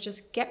performer would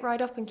just get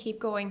right up and keep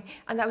going.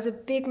 And that was a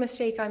big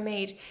mistake I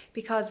made,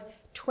 because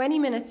 20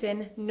 minutes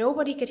in,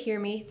 nobody could hear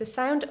me. The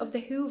sound of the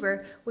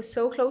Hoover was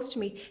so close to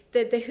me.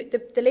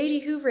 The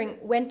lady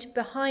hoovering went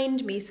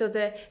behind me, so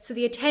the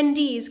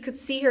attendees could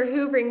see her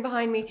hoovering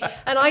behind me.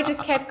 And I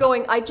just kept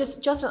going. I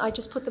just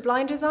put the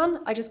blinders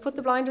on.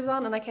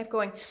 And I kept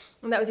going.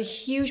 And that was a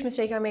huge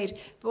mistake I made.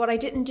 But what I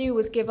didn't do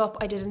was give up.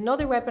 I did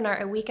another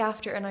webinar a week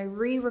after, and I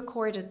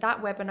re-recorded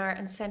that webinar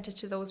and sent it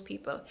to those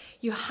people.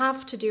 You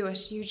have to do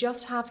it. You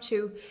just have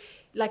to.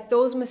 Like,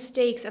 those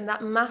mistakes and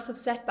that massive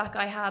setback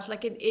I had,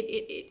 like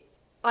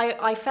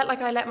I felt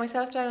like I let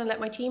myself down and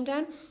let my team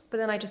down, but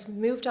then I just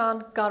moved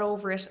on, got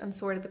over it, and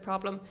sorted the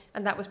problem.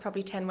 And that was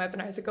probably 10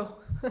 webinars ago.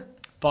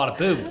 Bada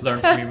boom, learn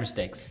from your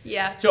mistakes.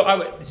 Yeah.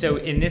 So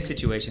in this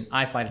situation,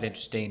 I find it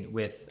interesting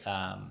with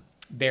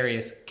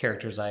various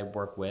characters I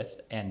work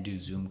with and do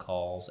Zoom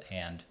calls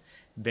and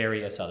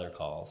various other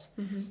calls.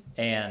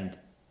 And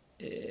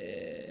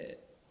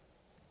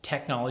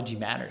technology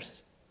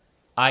matters.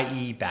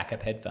 I.e.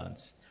 backup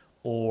headphones,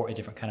 or a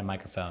different kind of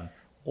microphone,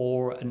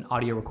 or an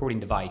audio recording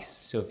device.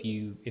 So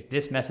if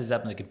this messes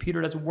up and the computer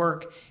doesn't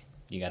work,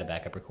 you got a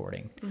backup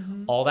recording.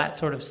 All that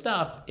sort of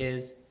stuff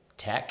is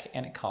tech,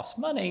 and it costs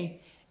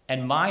money.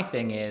 And my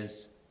thing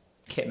is,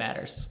 kit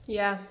matters.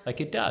 Yeah. Like,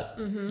 it does.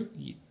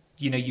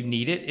 You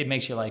need it. It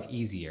makes your life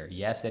easier.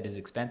 Yes, it is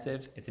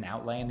expensive. It's an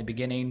outlay in the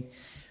beginning,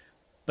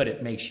 but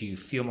it makes you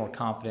feel more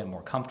confident,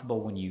 more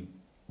comfortable when you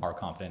are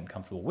confident and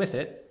comfortable with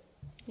it.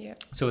 Yeah.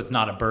 So it's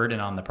not a burden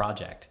on the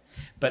project.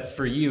 But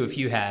for you, if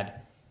you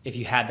had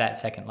that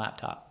second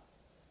laptop,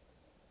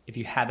 if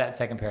you had that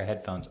second pair of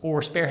headphones,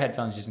 or spare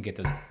headphones just in case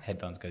those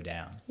headphones go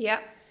down,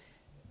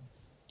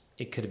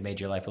 it could have made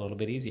your life a little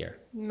bit easier.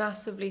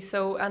 Massively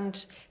so.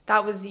 And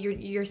that was,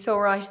 you're so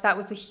right. That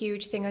was a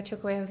huge thing I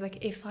took away. I was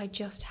like, if I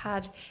just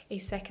had a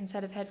second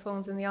set of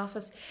headphones in the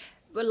office.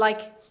 But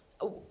like,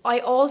 I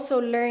also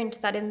learned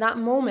that in that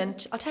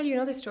moment, I'll tell you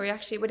another story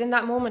actually, but in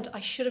that moment I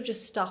should have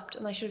just stopped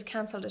and I should have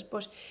cancelled it.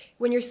 But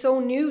when you're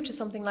so new to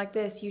something like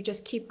this, you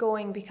just keep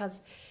going,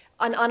 because,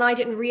 and I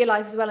didn't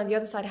realise as well on the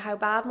other side how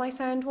bad my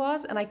sound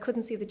was, and I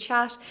couldn't see the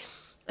chat.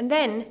 And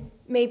then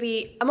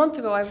maybe a month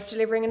ago I was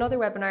delivering another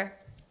webinar,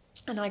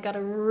 and I got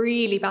a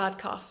really bad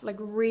cough, like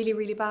really,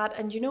 really bad.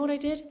 And you know what I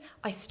did?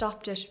 I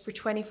stopped it for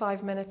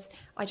 25 minutes.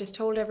 I just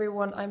told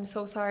everyone, I'm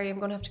so sorry, I'm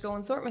going to have to go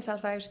and sort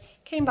myself out.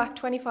 Came back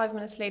 25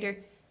 minutes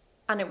later,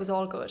 and it was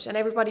all good. And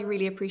everybody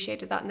really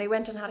appreciated that. And they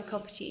went and had a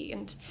cup of tea.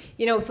 And,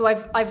 so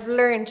I've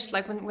learned,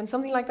 like, when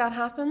something like that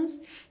happens,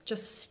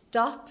 just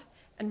stop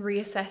and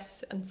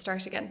reassess and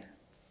start again.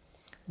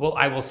 Well,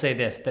 I will say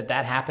this,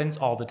 that happens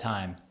all the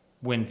time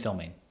when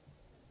filming.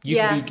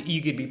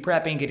 You could be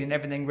prepping, getting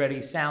everything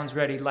ready, sounds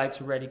ready,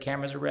 lights are ready,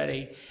 cameras are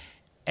ready,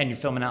 and you're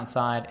filming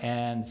outside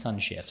and the sun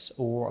shifts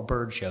or a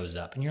bird shows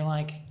up and you're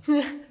like,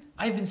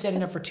 I've been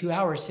setting up for 2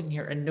 hours sitting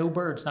here and no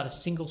birds, not a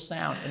single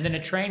sound. And then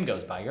a train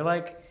goes by. You're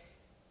like,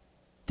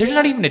 there's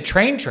not even a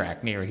train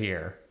track near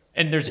here.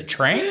 And there's a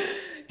train?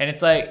 And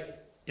it's like,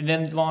 and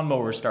then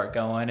lawnmowers start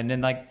going, and then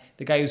like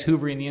the guy who's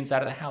hoovering the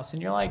inside of the house,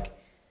 and you're like,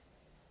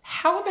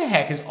 how the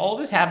heck is all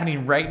this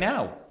happening right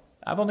now?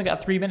 I've only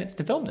got 3 minutes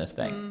to film this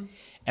thing.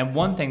 And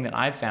one thing that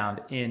I've found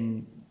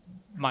in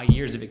my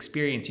years of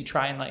experience, you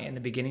try and, like, in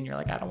the beginning, you're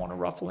like, I don't want to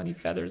ruffle any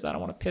feathers. I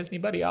don't want to piss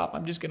anybody off.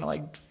 I'm just going to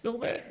like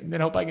film it and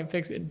then hope I can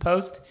fix it in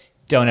post.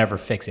 Don't ever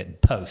fix it in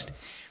post.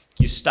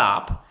 You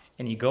stop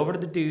and you go over to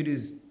the dude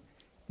who's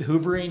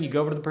hoovering. You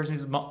go over to the person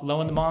who's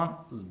mowing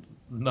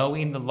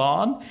the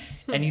lawn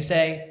and you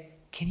say,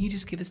 can you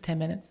just give us 10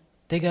 minutes?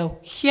 They go,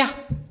 yeah,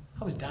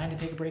 I was dying to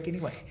take a break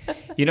anyway.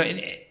 You know,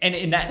 and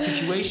in that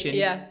situation,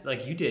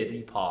 like you did,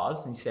 you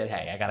paused and you said,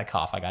 hey, I got a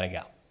cough. I got to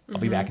go. I'll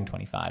be back in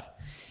 25.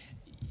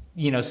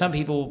 You know, some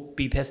people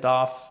be pissed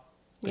off.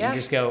 But you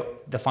just go,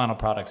 the final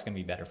product's going to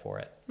be better for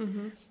it.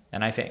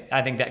 And I think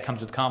that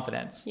comes with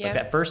confidence. Like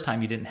that first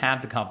time you didn't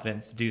have the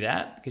confidence to do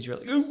that because you're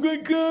like, oh my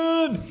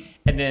God.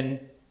 And then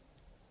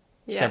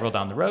several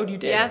down the road you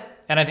did. Yeah.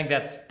 And I think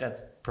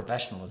that's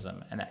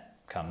professionalism, and that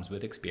comes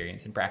with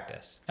experience and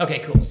practice. Okay,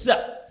 cool.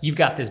 So you've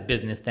got this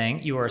business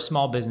thing. You are a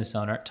small business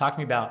owner. Talk to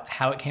me about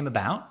how it came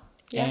about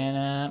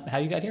and how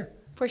you got here.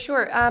 For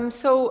sure.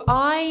 So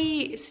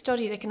I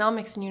studied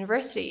economics in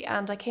university,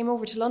 and I came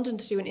over to London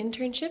to do an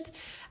internship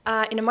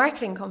in a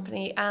marketing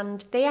company,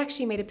 and they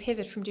actually made a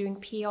pivot from doing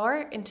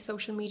PR into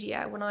social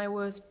media when I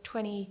was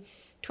 20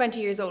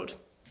 years old.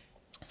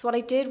 So what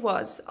I did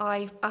was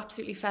I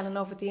absolutely fell in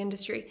love with the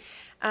industry,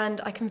 and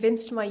I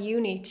convinced my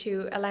uni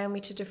to allow me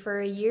to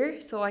defer a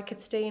year so I could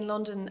stay in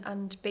London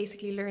and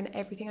basically learn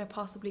everything I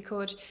possibly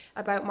could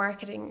about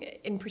marketing,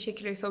 in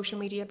particular social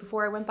media,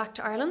 before I went back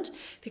to Ireland,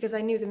 because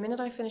I knew the minute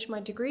I finished my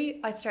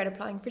degree, I'd start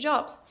applying for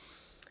jobs.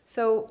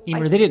 So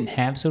they didn't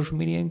have social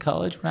media in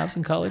college when I was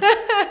in college,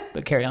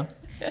 but carry on.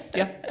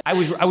 Yeah, I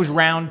was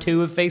round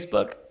 2 of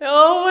Facebook.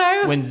 Oh,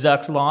 wow. When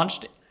Zucks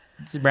launched,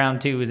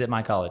 round 2 was at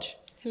my college.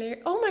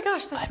 Oh my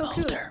gosh, that's so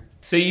cool.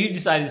 So you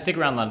decided to stick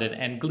around London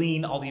and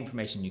glean all the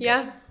information you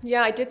could.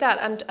 Yeah, I did that.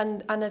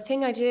 And a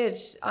thing I did,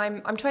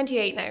 I'm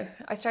 28 now.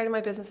 I started my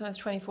business when I was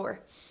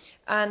 24.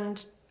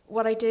 And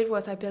what I did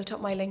was I built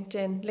up my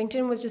LinkedIn.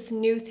 LinkedIn was just a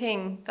new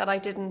thing that I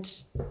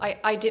didn't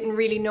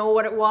really know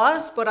what it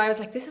was, but I was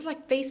like, this is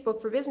like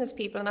Facebook for business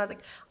people. And I was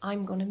like,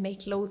 I'm going to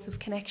make loads of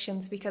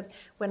connections, because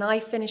when I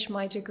finish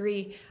my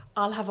degree,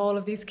 I'll have all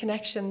of these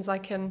connections I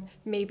can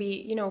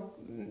maybe, you know,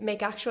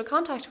 make actual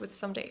contact with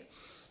someday.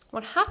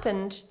 What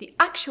happened, the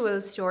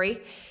actual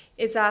story,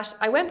 is that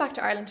I went back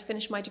to Ireland to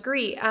finish my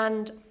degree,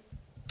 and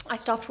I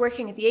stopped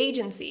working at the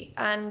agency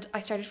and I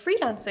started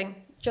freelancing.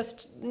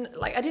 Just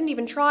like, I didn't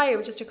even try. It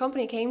was just a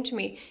company came to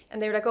me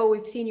and they were like, oh,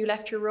 we've seen you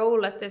left your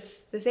role at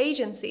this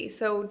agency,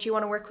 so do you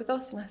want to work with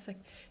us? And I was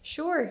like,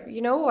 sure,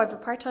 you know, I have a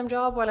part-time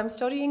job while I'm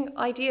studying,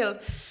 ideal.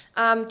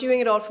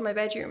 Doing it all from my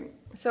bedroom.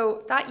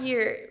 So that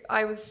year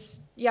I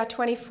was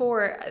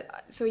 24,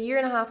 so a year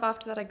and a half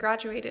after that I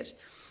graduated,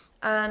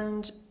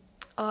 and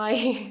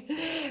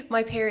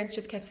my parents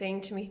just kept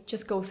saying to me,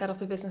 just go set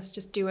up a business,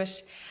 just do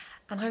it.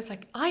 And I was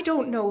like, I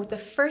don't know. The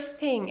first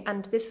thing,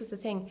 and this was the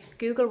thing,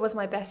 Google was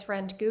my best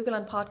friend, Google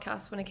and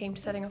podcasts when it came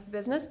to setting up a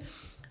business.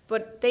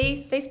 But they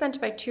spent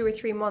about 2 or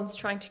 3 months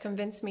trying to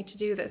convince me to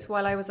do this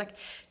while I was like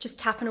just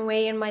tapping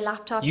away in my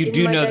laptop. You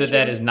do know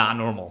that is not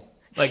normal.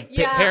 Like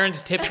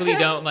parents typically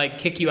don't like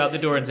kick you out the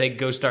door and say,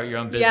 go start your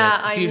own business.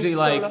 Yeah, it's usually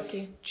like,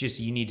 lucky. Just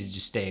you need to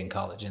just stay in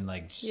college and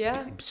like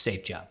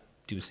safe job.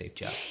 Do a safe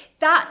job.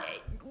 That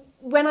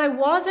when I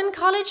was in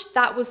college,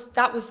 that was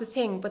the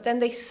thing. But then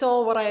they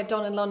saw what I had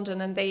done in London,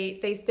 and they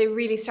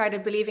really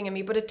started believing in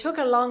me. But it took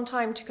a long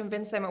time to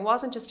convince them. It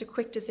wasn't just a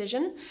quick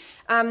decision.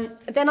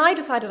 Then I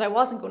decided I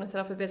wasn't going to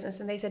set up a business,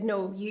 and they said,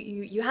 no,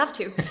 you have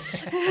to.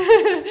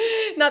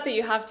 Not that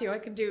you have to. I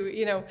could do,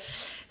 you know.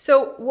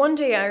 So one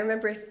day I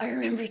remember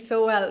it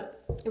so well.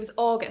 It was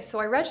August. So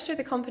I registered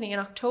the company in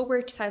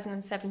October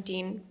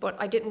 2017, but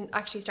I didn't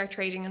actually start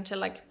trading until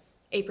like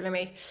April or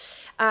May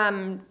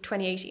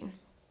 2018.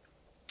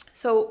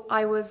 So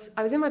I was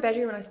in my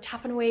bedroom and I was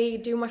tapping away,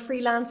 doing my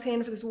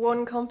freelancing for this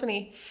one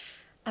company.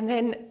 And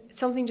then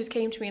something just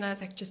came to me and I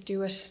was like, just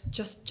do it.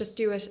 Just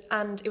do it.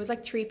 And it was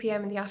like 3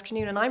 p.m. in the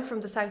afternoon, and I'm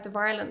from the south of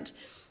Ireland.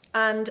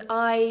 And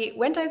I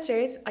went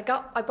downstairs.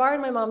 I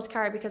borrowed my mom's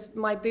car because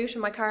my boot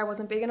in my car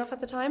wasn't big enough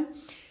at the time.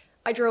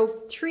 I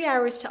drove 3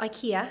 hours to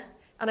IKEA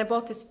and I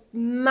bought this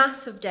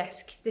massive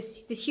desk,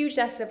 this huge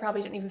desk that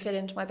probably didn't even fit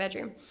into my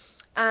bedroom.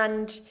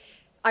 And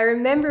I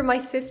remember my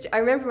sister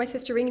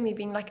ringing me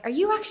being like, are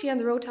you actually on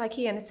the road to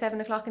IKEA and it's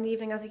 7 o'clock in the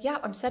evening? I was like, yeah,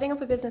 I'm setting up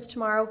a business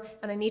tomorrow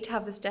and I need to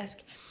have this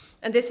desk.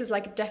 And this is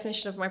like a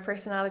definition of my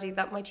personality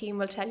that my team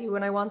will tell you: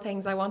 when I want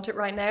things, I want it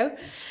right now,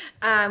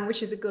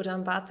 which is a good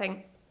and bad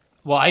thing.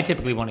 Well, I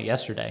typically want it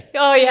yesterday.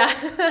 Oh, yeah.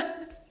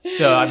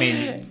 So, I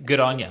mean, good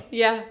on you.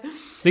 Yeah.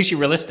 At least you're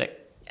realistic.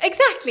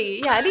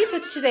 Exactly. Yeah, at least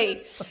it's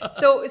today.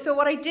 So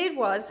what I did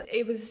was,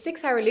 it was a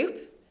 6-hour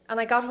loop. And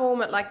I got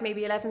home at like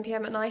maybe 11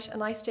 p.m. at night,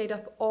 and I stayed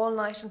up all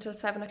night until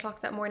 7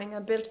 o'clock that morning. I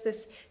built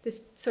this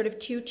sort of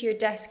 2-tier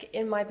desk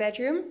in my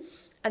bedroom.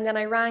 And then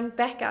I rang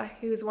Becca,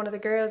 who's one of the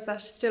girls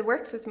that still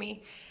works with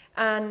me.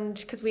 And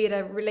because we had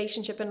a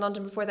relationship in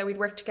London before that, we'd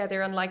worked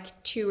together on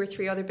like 2 or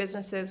 3 other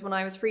businesses when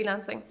I was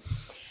freelancing.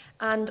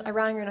 And I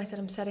rang her and I said,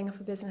 I'm setting up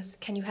a business.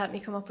 Can you help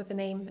me come up with a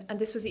name? And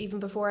this was even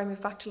before I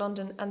moved back to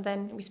London. And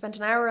then we spent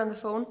an hour on the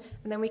phone,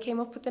 and then we came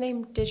up with the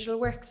name Digital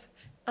Works.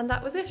 And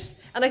that was it.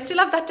 And I still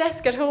have that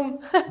desk at home.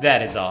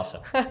 That is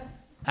awesome.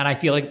 And I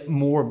feel like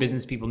more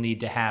business people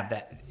need to have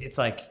that. It's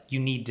like you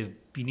need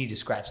to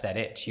scratch that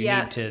itch. You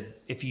need to,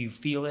 if you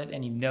feel it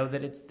and you know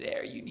that it's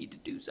there, you need to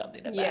do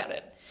something about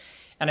it.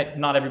 And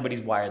not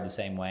everybody's wired the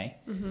same way.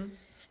 Mm-hmm.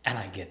 And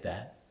I get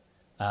that.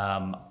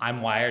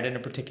 I'm wired in a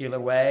particular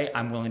way.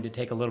 I'm willing to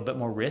take a little bit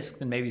more risk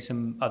than maybe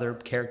some other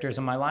characters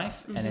in my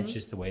life. And it's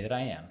just the way that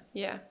I am.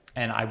 Yeah.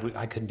 And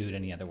I couldn't do it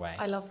any other way.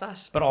 I love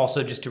that. But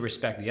also just to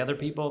respect the other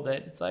people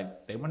that it's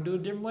like, they want to do it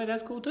a different way.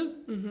 That's cool too.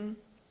 Mm-hmm.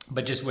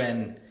 But just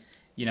when,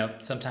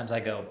 sometimes I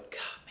go,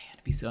 God, man,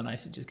 it'd be so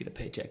nice to just get a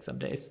paycheck some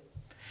days.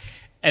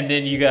 And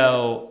then you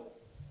go,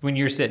 when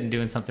you're sitting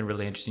doing something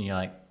really interesting, you're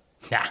like,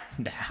 nah,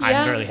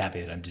 I'm really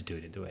happy that I'm just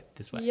doing it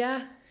this way.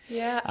 Yeah,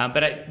 yeah.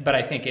 But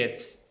I think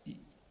it's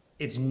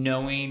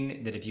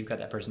knowing that if you've got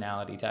that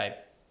personality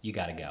type, you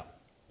got to go.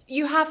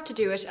 You have to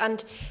do it,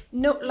 and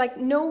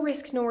no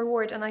risk, no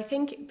reward. And I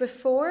think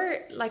before,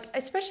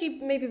 especially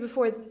maybe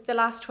before the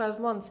last 12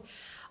 months,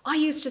 I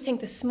used to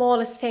think the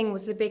smallest thing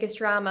was the biggest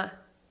drama.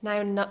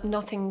 Now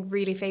nothing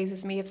really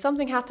phases me. If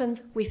something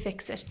happens, we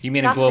fix it. You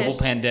mean a global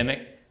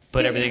pandemic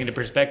put everything into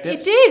perspective?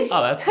 It did.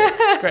 Oh, that's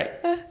good.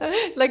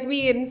 Great. Like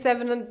me and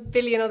 7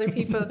 billion other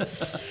people.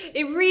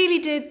 It really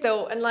did,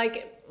 though. And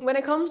when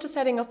it comes to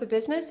setting up a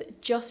business,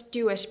 just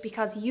do it,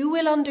 because you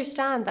will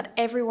understand that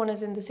everyone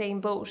is in the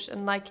same boat.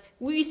 And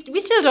we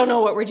still don't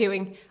know what we're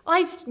doing.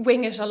 I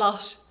wing it a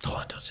lot. Hold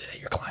on, don't say that.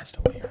 Your clients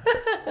don't hear.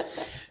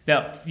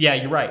 No, yeah,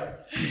 you're right.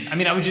 I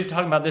mean, I was just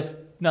talking about this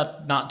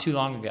not too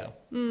long ago.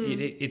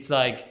 It's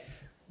like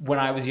when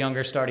I was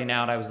younger, starting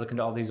out, I was looking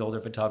to all these older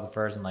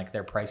photographers and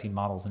their pricing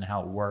models and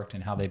how it worked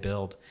and how they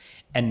build.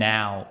 And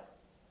now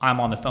I'm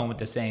on the phone with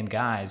the same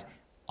guys.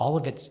 All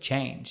of it's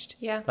changed.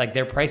 Yeah.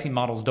 Their pricing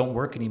models don't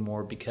work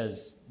anymore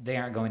because they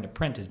aren't going to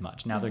print as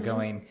much. Now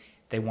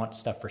they want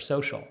stuff for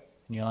social.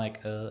 And you're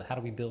like, how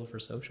do we bill for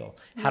social?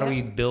 How do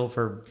we bill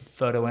for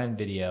photo and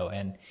video?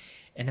 And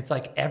it's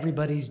like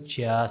everybody's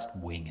just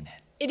winging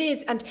it. It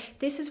is, and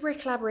this is where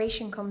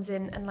collaboration comes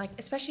in. And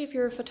especially if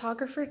you're a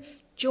photographer,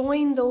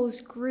 join those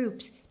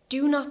groups.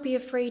 Do not be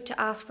afraid to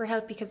ask for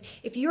help, because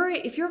if you're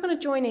going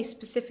to join a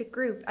specific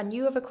group and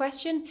you have a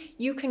question,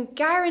 you can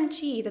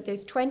guarantee that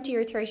there's 20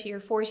 or 30 or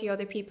 40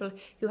 other people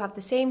who have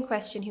the same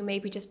question who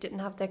maybe just didn't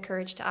have the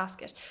courage to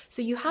ask it.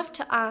 So you have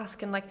to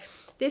ask. And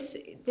this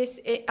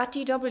at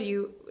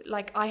DW,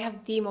 I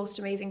have the most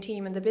amazing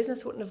team, and the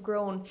business wouldn't have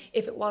grown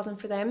if it wasn't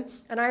for them.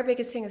 And our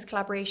biggest thing is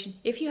collaboration.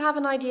 If you have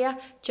an idea,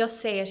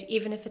 just say it,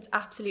 even if it's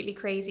absolutely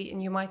crazy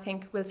and you might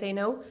think we'll say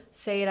no,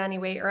 say it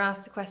anyway, or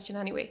ask the question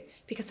anyway,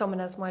 because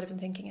someone else might have been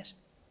thinking it.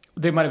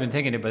 They might have been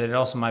thinking it, but it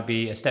also might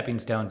be a stepping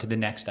stone to the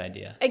next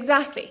idea.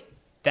 Exactly.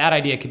 That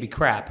idea could be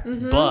crap,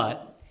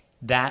 but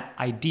that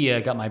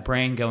idea got my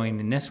brain going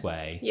in this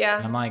way. Yeah.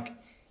 And I'm like,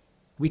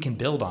 we can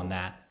build on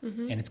that,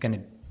 and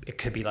it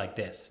could be like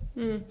this.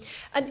 And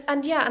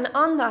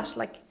on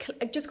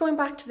that, just going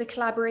back to the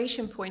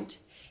collaboration point,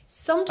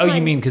 sometimes... Oh,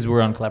 you mean because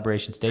we're on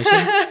Collaboration Station?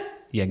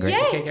 Yeah, great.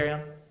 Yes. Okay, carry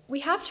on.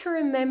 We have to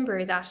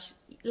remember that,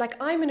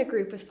 I'm in a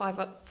group with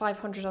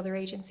 500 other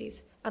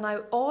agencies, and I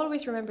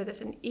always remember this,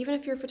 and even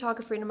if you're a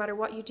photographer, no matter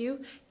what you do,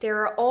 there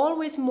are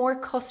always more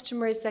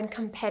customers than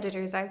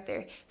competitors out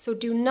there. So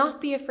do not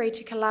be afraid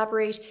to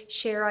collaborate,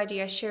 share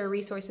ideas, share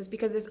resources,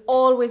 because there's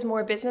always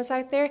more business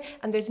out there,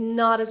 and there's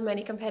not as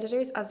many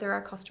competitors as there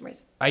are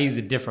customers. I use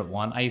a different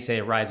one. I used to say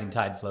a rising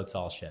tide floats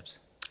all ships.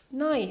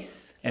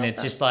 Nice. And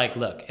it's just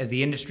look, as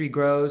the industry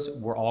grows,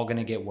 we're all going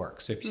to get work.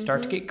 So if you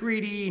start to get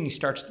greedy and you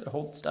start to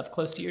hold stuff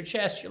close to your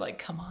chest, you're like,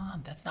 come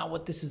on, that's not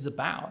what this is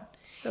about.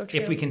 So true.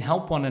 If we can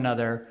help one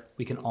another,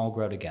 we can all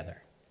grow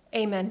together.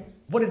 Amen.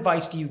 What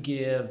advice do you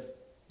give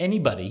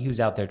anybody who's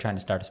out there trying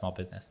to start a small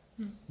business?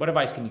 What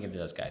advice can you give to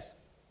those guys?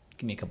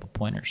 Give me a couple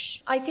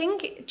pointers. I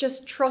think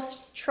just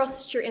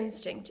trust your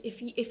instinct.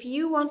 If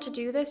you want to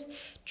do this,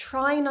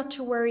 try not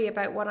to worry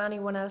about what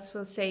anyone else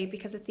will say,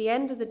 because at the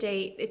end of the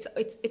day,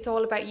 it's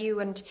all about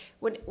you. And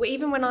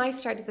even when I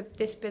started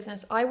this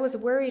business, I was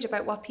worried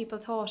about what people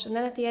thought. And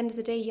then at the end of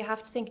the day, you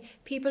have to think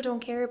people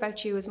don't care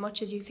about you as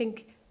much as you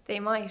think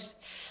they might.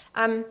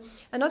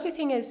 Another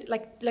thing is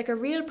like a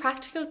real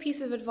practical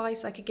piece of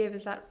advice I could give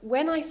is that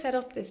when I set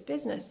up this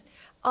business,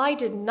 I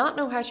did not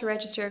know how to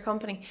register a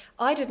company.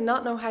 I did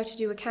not know how to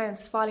do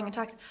accounts, filing and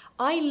tax.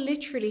 I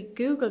literally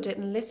Googled it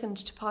and listened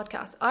to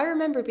podcasts. I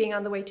remember being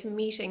on the way to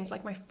meetings,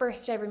 my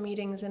first ever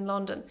meetings in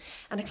London,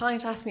 and a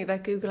client asked me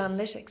about Google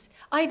Analytics.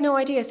 I had no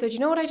idea. So do you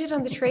know what I did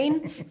on the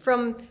train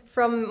from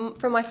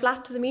my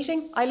flat to the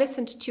meeting? I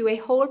listened to a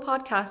whole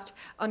podcast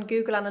on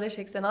Google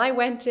Analytics, and I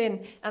went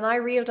in and I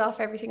reeled off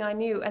everything I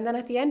knew. And then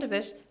at the end of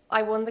it,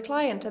 I won the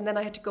client, and then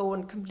I had to go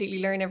and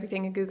completely learn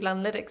everything in Google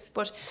Analytics.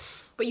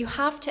 But you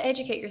have to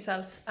educate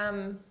yourself,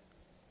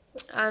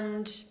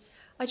 and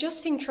I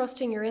just think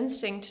trusting your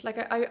instinct,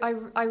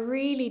 I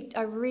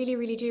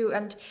really do.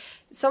 And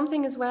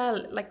something as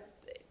well,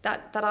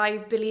 that I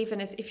believe in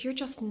is if you're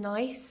just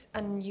nice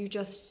and you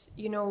just,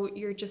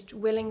 you're just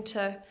willing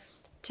to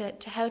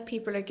help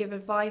people or give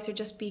advice or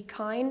just be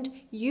kind,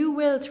 you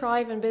will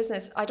thrive in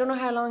business. I don't know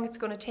how long it's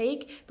going to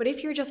take, but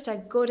if you're just a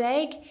good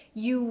egg,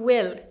 you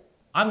will.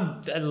 I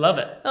love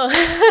it.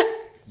 Oh.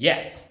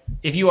 Yes.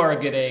 If you are a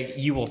good egg,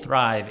 you will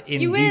thrive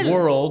in the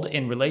world,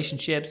 in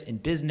relationships, in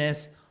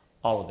business,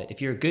 all of it.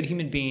 If you're a good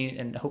human being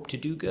and hope to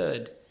do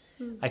good,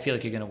 I feel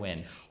like you're going to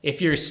win.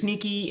 If you're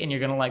sneaky and you're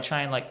going to like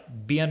try and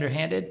like be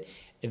underhanded,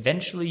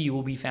 eventually you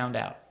will be found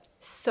out.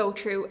 So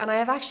true. And I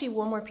have actually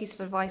one more piece of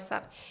advice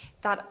that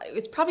it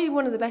was probably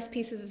one of the best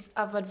pieces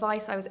of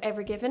advice I was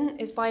ever given,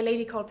 is by a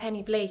lady called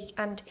Penny Blake.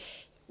 And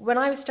when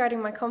I was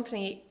starting my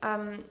company,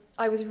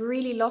 I was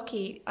really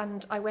lucky,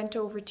 and I went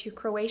over to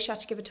Croatia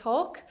to give a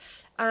talk,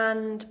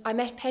 and I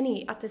met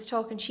Penny at this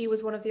talk, and she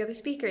was one of the other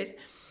speakers.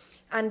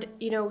 And,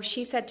 you know,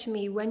 she said to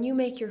me, when you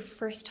make your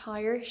first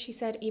hire, she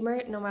said,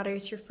 Emer, no matter if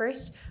it's your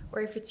first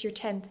or if it's your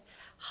 10th,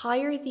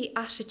 hire the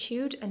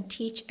attitude and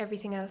teach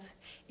everything else.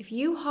 If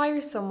you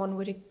hire someone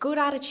with a good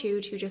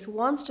attitude who just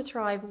wants to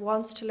thrive,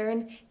 wants to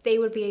learn, they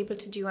will be able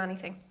to do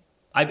anything.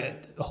 I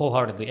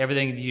wholeheartedly,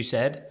 everything that you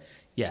said,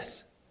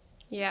 yes.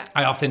 Yeah.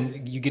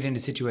 You get into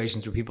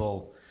situations where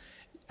people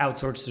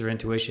outsource their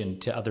intuition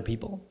to other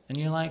people, and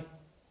you're like,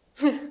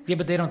 yeah,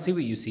 but they don't see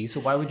what you see, so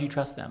why would you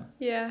trust them?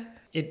 Yeah.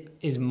 It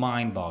is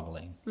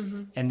mind-boggling.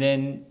 Mm-hmm. And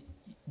then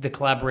the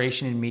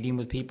collaboration and meeting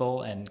with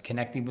people and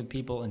connecting with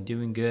people and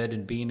doing good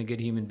and being a good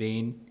human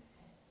being.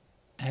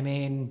 I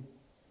mean,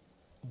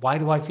 why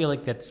do I feel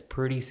like that's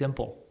pretty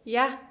simple?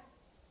 Yeah,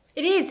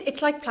 it is.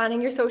 It's like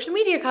planning your social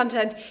media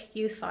content.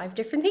 Use 5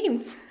 different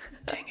themes.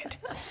 Dang it.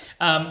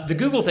 The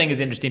Google thing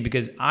is interesting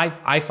because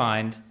I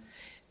find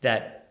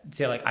that,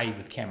 say like I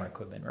with camera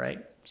equipment,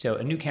 right? So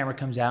a new camera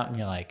comes out and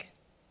you're like,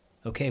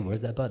 okay, where's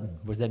that button?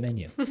 Where's that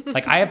menu?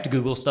 Like I have to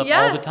Google stuff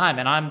all the time,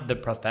 and I'm the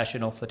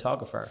professional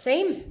photographer.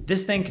 Same.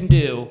 This thing can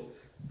do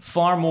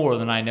far more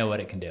than I know what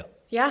it can do.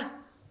 Yeah.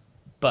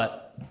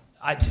 But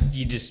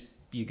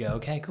you go,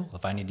 okay, cool.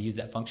 If I need to use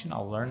that function,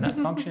 I'll learn that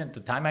function at the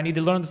time I need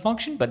to learn the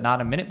function, but not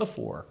a minute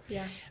before.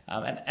 Yeah.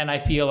 And I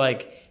feel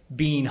like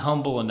being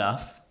humble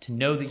enough to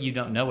know that you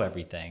don't know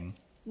everything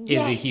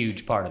is a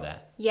huge part of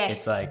that. Yes.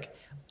 It's like,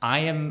 I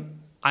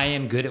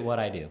am good at what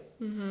I do.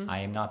 Mm-hmm. I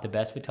am not the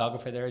best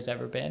photographer there has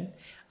ever been.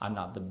 I'm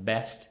not the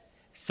best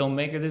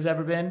filmmaker there's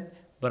ever been,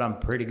 but I'm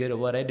pretty good at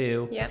what I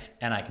do,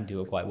 and I can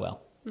do it quite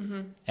well.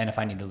 Mm-hmm. And if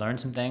I need to learn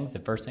some things, the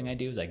first thing I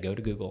do is I go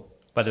to Google,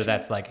 whether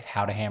that's like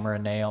how to hammer a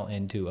nail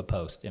into a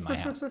post in my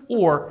house,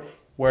 or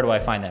where do I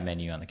find that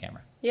menu on the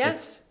camera? Yeah.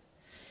 It's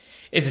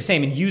the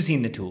same in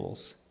using the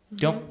tools.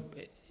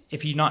 Mm-hmm.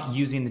 If you're not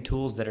using the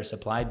tools that are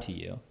supplied to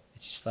you,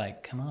 it's just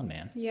like, come on,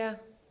 man. Yeah.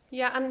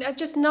 Yeah, and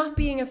just not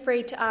being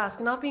afraid to ask,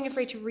 not being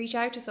afraid to reach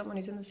out to someone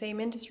who's in the same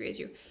industry as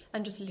you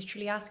and just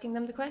literally asking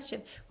them the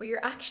question. What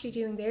you're actually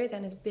doing there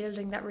then is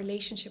building that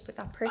relationship with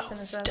that person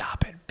as well.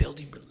 Stop it,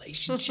 building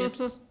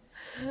relationships.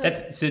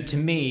 So to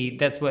me,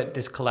 that's what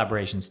this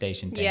collaboration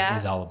station thing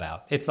is all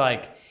about. It's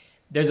like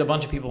there's a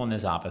bunch of people in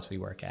this office we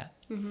work at,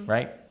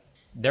 right?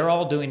 They're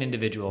all doing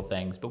individual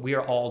things, but we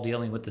are all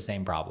dealing with the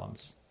same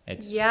problems.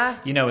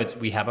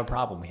 We have a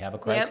problem. We have a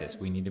crisis.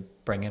 We need to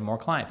bring in more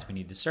clients. We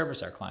need to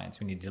service our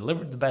clients. We need to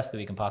deliver the best that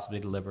we can possibly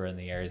deliver in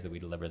the areas that we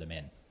deliver them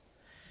in.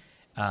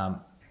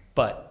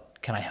 But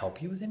can I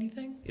help you with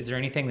anything? Is there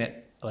anything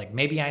that, like,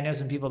 maybe I know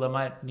some people that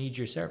might need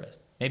your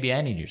service. Maybe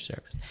I need your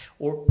service.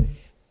 Or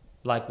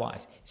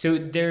likewise. So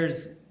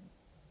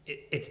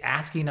it's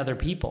asking other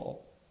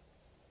people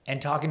and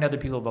talking to other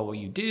people about what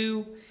you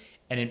do.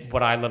 And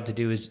what I love to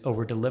do is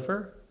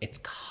over-deliver. It's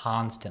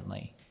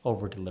constantly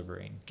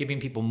over-delivering, giving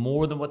people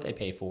more than what they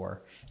pay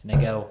for. And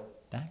they go,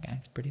 that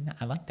guy's pretty nice.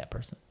 I like that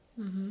person.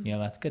 Mm-hmm. You know,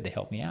 that's good. They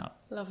help me out.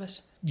 Love it.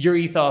 Your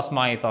ethos,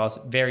 my ethos,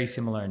 very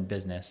similar in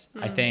business.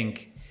 I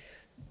think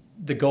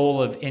the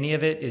goal of any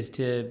of it is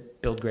to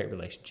build great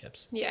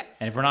relationships. Yeah.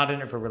 And if we're not in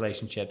it for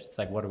relationships, it's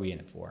like, what are we in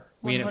it for?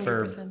 We in it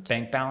for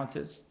bank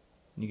balances?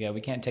 And you go,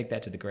 we can't take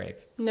that to the grave.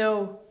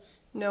 No,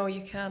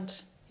 you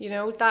can't. You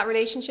know, that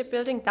relationship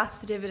building, that's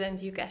the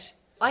dividends you get.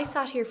 I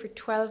sat here for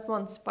 12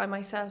 months by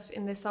myself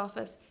in this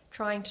office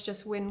trying to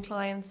just win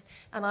clients,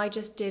 and I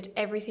just did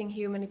everything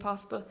humanly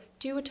possible.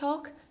 Do a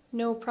talk?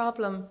 No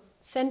problem.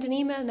 Send an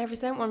email? Never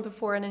sent one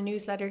before, in a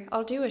newsletter.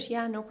 I'll do it.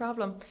 Yeah, no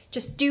problem.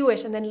 Just do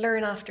it and then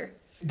learn after.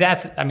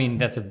 That's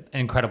an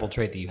incredible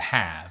trait that you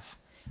have.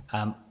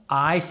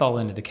 I fall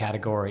into the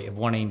category of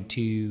wanting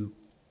to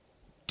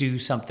do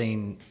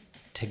something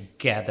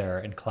together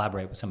and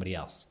collaborate with somebody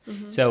else.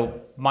 Mm-hmm.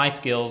 So my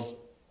skills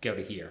go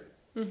to here,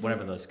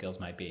 whatever those skills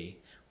might be.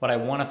 What I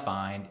want to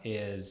find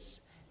is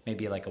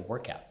maybe like a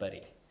workout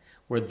buddy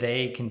where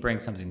they can bring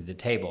something to the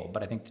table.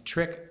 But I think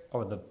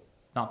the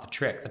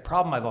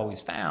problem I've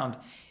always found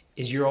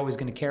is you're always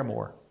going to care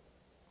more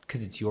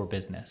because it's your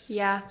business.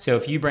 Yeah. So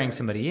if you bring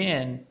somebody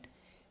in,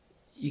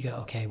 you go,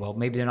 okay, well,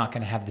 maybe they're not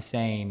going to have the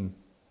same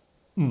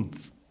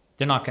oomph.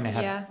 They're not going to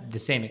have the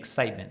same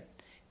excitement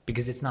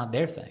because it's not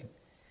their thing.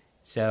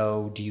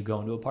 So do you go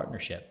into a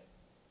partnership?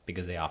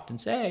 Because they often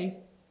say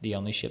the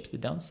only ships that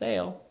don't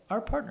sail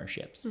are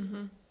partnerships.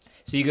 Mm-hmm.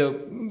 So you go,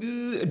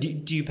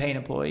 do you pay an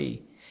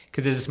employee?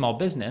 Because as a small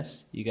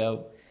business, you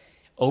go,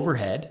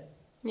 overhead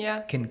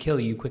can kill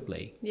you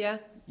quickly. Yeah.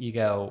 You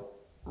go,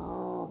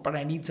 but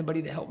I need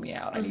somebody to help me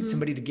out. I need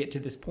somebody to get to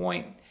this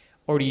point.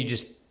 Or do you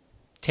just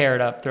tear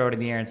it up, throw it in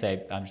the air and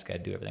say, I'm just going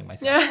to do everything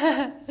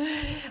myself?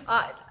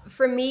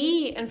 For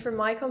me and for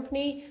my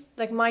company,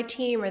 like my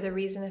team are the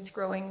reason it's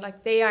growing.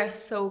 Like they are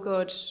so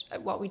good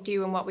at what we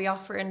do and what we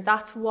offer. And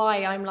that's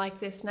why I'm like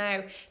this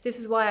now. This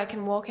is why I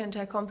can walk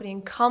into a company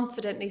and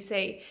confidently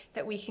say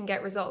that we can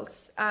get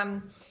results.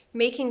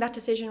 Making that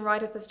decision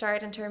right at the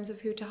start in terms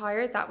of who to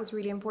hire, that was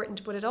really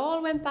important. But it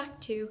all went back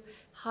to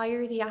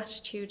hire the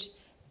attitude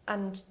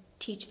and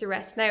teach the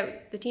rest. Now,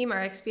 the team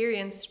are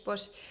experienced,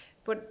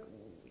 but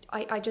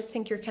I just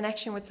think your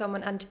connection with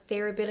someone and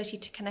their ability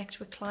to connect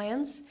with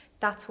clients,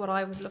 that's what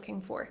I was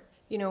looking for,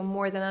 you know,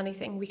 more than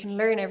anything. We can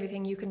learn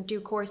everything. You can do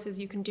courses,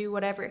 you can do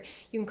whatever.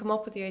 You can come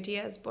up with the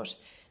ideas, but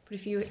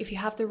if you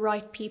have the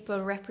right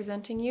people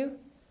representing you,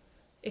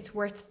 it's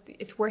worth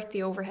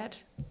the overhead.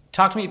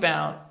 Talk to me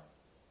about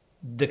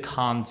the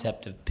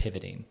concept of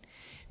pivoting,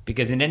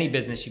 because in any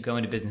business, you go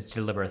into business to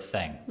deliver a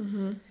thing.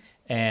 Mm-hmm.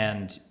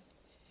 And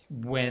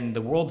when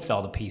the world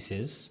fell to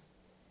pieces,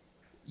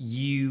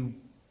 you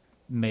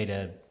made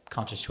a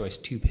conscious choice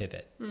to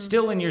pivot.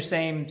 Still in your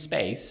same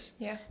space,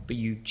 but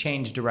you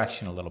changed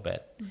direction a little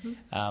bit.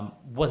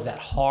 Mm-hmm. Was that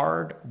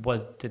hard?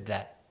 Did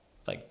that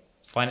like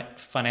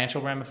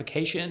financial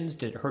ramifications?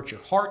 Did it hurt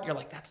your heart? You're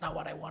like, that's not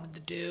what I wanted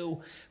to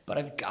do, but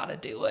I've got to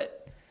do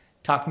it.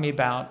 Talk to me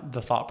about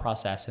the thought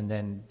process and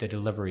then the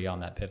delivery on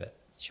that pivot.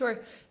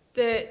 Sure.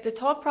 The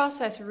thought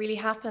process really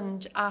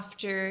happened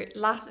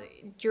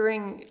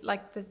during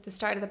like the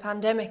start of the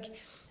pandemic.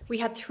 We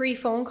had 3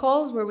 phone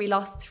calls where we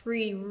lost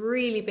 3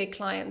 really big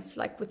clients,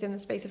 like within the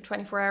space of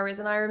 24 hours.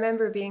 And I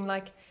remember being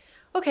like,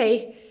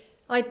 okay,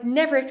 I'd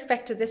never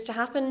expected this to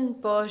happen,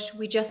 but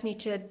we just need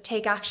to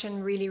take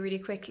action really, really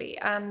quickly.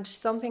 And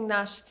something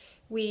that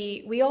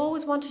we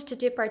always wanted to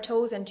dip our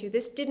toes into,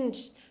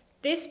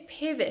 this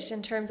pivot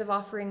in terms of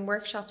offering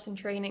workshops and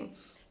training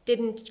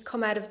didn't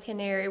come out of thin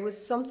air. It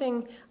was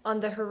something on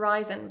the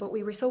horizon, but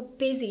we were so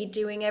busy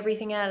doing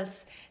everything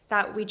else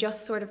that we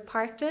just sort of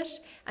parked it.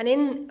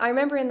 And I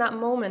remember in that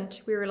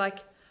moment, we were like,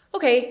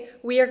 okay,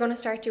 we are going to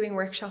start doing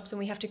workshops and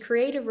we have to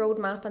create a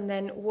roadmap. And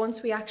then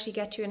once we actually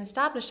get to an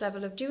established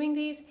level of doing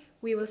these,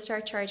 we will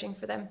start charging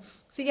for them.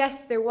 So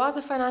yes, there was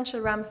a financial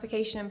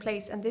ramification in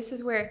place. And this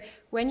is where,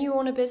 when you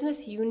own a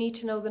business, you need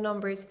to know the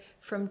numbers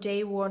from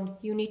day one.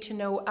 You need to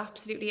know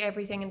absolutely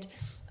everything. And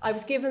I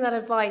was given that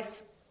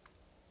advice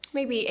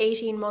maybe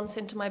 18 months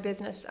into my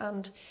business.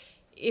 And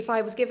if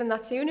I was given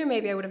that sooner,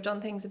 maybe I would have done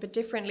things a bit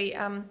differently.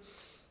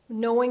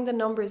 Knowing the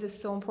numbers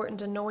is so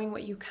important, and knowing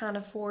what you can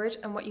afford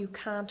and what you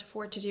can't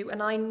afford to do.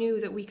 And I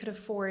knew that we could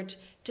afford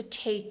to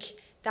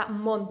take that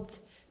month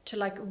to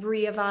like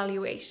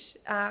reevaluate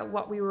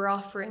what we were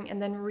offering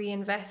and then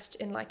reinvest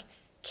in like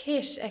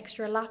kit,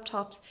 extra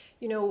laptops,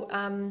 you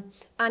know,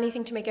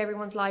 anything to make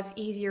everyone's lives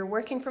easier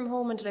working from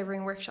home and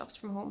delivering workshops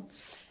from home.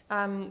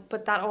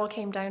 But that all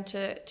came down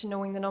to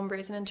knowing the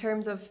numbers. And in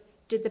terms of,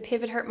 did the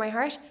pivot hurt my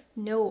heart?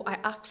 No, I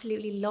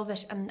absolutely love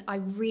it. And I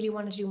really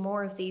want to do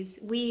more of these.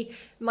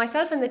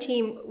 Myself and the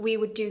team, we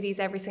would do these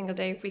every single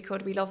day if we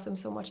could. We love them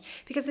so much.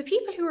 Because the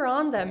people who are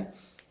on them,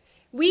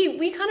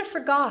 we kind of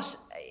forgot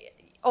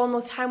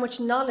almost how much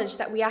knowledge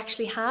that we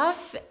actually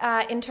have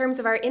in terms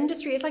of our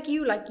industry. It's like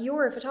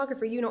you're a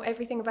photographer, you know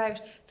everything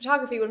about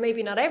photography. Well,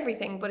 maybe not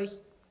everything, but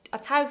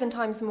 1,000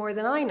 times more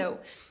than I know.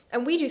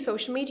 And we do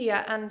social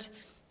media, and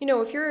you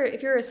know, if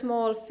you're a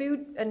small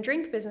food and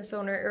drink business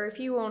owner, or if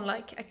you own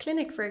like a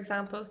clinic, for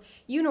example,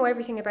 you know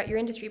everything about your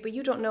industry, but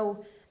you don't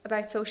know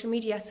about social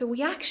media. So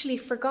we actually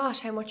forgot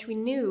how much we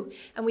knew.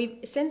 And we've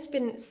since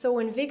been so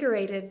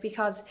invigorated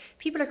because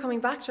people are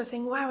coming back to us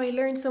saying, wow, I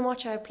learned so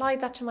much. I applied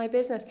that to my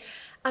business.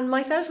 And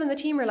myself and the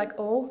team are like,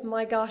 oh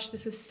my gosh,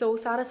 this is so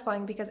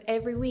satisfying, because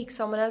every week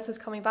someone else is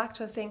coming back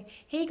to us saying,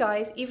 hey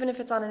guys, even if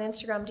it's on an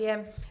Instagram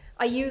DM,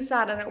 I used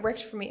that and it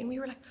worked for me. And we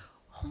were like,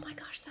 oh my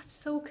gosh, that's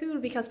so cool,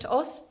 because to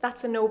us,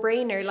 that's a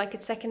no-brainer, like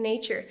it's second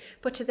nature.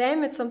 But to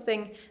them, it's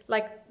something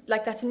like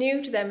that's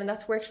new to them and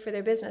that's worked for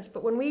their business.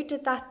 But when we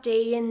did that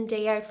day in,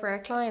 day out for our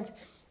clients,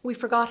 we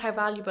forgot how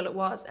valuable it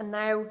was. And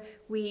now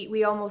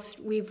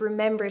we've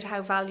remembered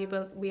how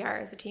valuable we are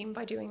as a team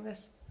by doing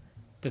this.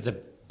 That's a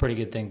pretty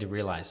good thing to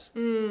realize.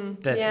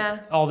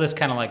 All this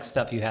kind of like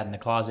stuff you had in the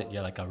closet,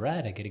 you're like, all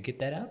right, I got to get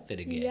that outfit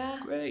again. Yeah.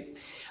 Great.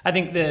 I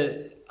think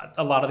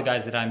a lot of the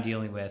guys that I'm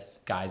dealing with,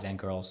 guys and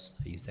girls,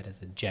 I use that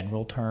as a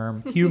general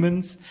term,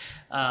 humans,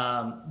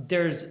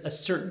 there's a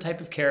certain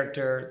type of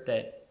character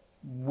that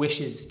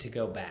wishes to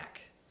go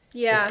back.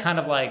 Yeah. It's kind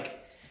of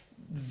like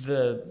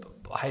the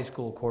high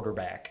school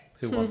quarterback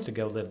who wants to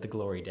go live the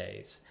glory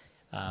days.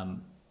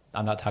 I'm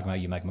not talking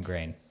about you, Mike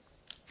McGrain,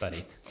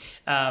 buddy.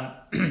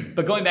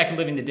 But going back and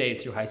living the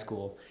days through high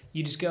school,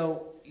 you just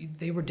go,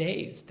 they were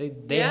days.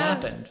 They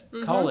happened.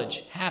 Mm-hmm.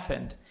 College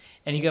happened.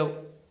 And you go,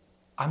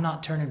 I'm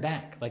not turning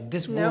back. Like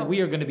this,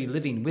 we are going to be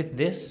living with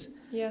this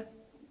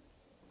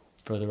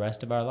for the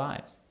rest of our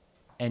lives.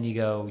 And you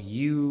go,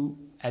 you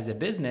as a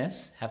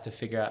business have to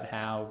figure out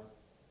how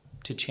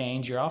to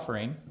change your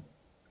offering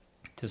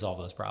to solve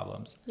those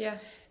problems. Yeah.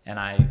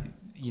 And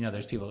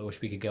there's people that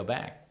wish we could go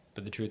back,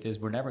 but the truth is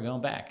we're never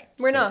going back.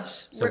 We're not.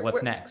 So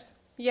what's next?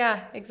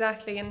 Yeah,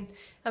 exactly. And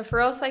for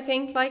us, I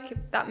think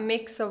like that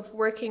mix of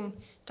working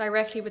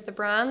directly with the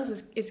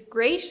brands is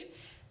great.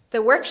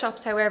 The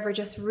workshops, however,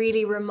 just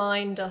really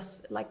remind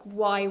us like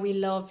why we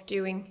love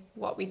doing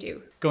what we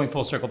do. Going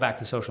full circle back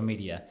to social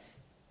media.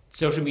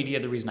 Social media,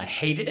 the reason I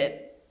hated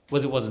it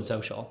was it wasn't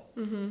social.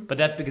 Mm-hmm. But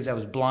that's because I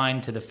was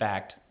blind to the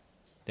fact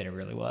that it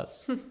really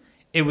was.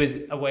 It was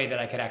a way that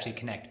I could actually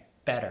connect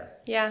better.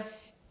 Yeah.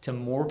 To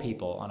more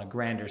people on a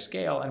grander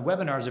scale. And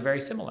webinars are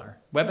very similar.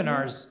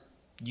 Webinars,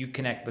 you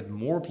connect with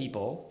more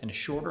people in a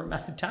shorter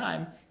amount of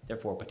time,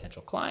 therefore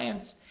potential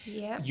clients.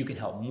 Yeah. You can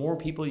help more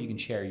people. You can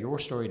share your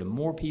story to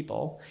more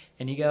people.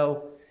 And you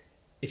go,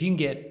 if you can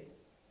get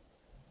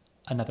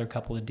another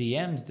couple of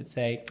DMs that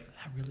say,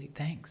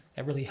 thanks.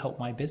 That really helped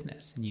my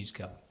business. And you just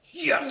go,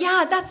 yes.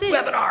 Yeah, that's it.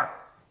 Webinar.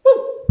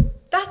 Woo.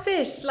 That's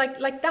it.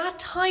 Like that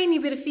tiny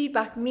bit of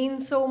feedback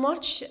means so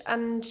much.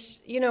 And,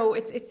 you know,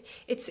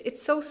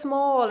 it's so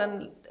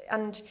small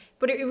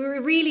but it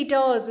really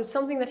does. It's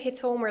something that hits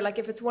home where, like,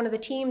 if it's one of the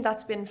team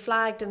that's been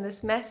flagged in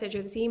this message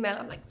or this email,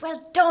 I'm like,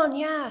 well done,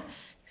 yeah.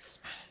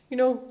 You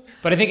know.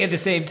 But I think at the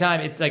same time,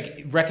 it's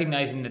like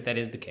recognizing that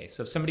is the case.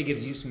 So if somebody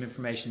gives you some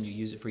information, you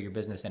use it for your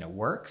business and it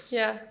works.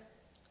 Yeah.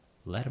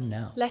 Let them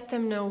know. Let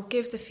them know.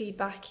 Give the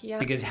feedback. Yeah.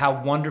 Because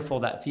how wonderful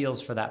that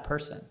feels for that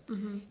person.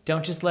 Mm-hmm.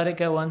 Don't just let it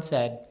go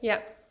unsaid.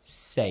 Yeah.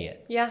 Say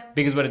it. Yeah.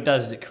 Because what it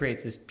does is it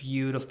creates this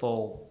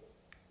beautiful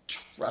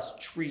trust,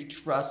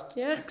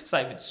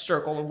 excitement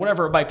circle, or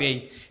whatever it might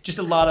be. Just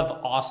a lot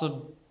of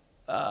awesome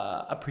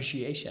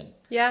appreciation.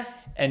 Yeah.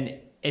 And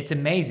it's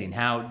amazing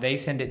how they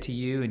send it to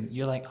you and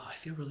you're like, oh, I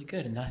feel really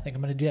good. And then I think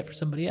I'm going to do that for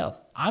somebody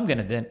else. I'm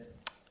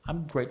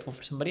grateful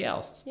for somebody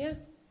else. Yeah.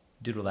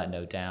 Doodle that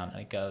note down and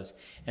it goes.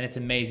 And it's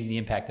amazing the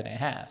impact that it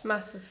has.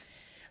 Massive.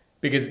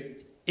 Because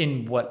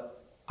in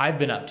what I've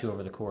been up to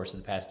over the course of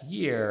the past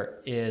year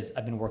is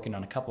I've been working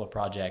on a couple of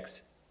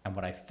projects. And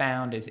what I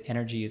found is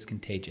energy is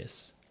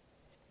contagious.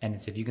 And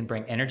it's if you can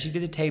bring energy to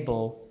the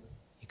table,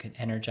 you can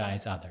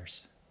energize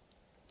others.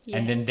 Yes.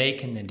 And then they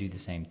can then do the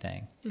same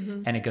thing.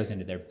 Mm-hmm. And it goes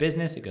into their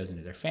business, it goes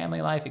into their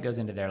family life, it goes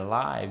into their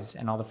lives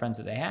and all the friends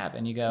that they have.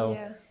 And you go,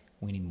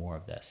 we need more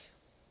of this.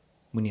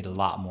 We need a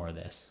lot more of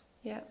this.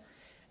 Yeah.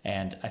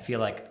 And I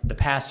feel like the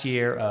past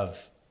year of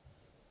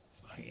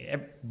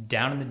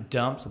down in the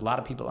dumps, a lot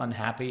of people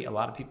unhappy, a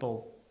lot of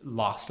people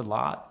lost a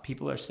lot,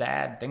 people are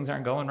sad, things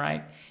aren't going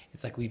right.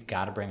 It's like we've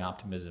got to bring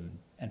optimism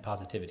and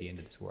positivity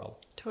into this world.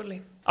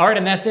 Totally. All right,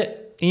 and that's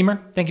it.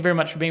 Emer, thank you very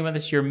much for being with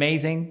us. You're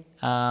amazing.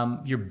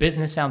 Your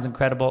business sounds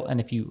incredible. And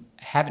if you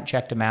haven't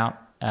checked them out,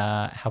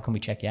 how can we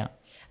check you out?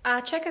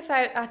 Check us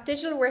out at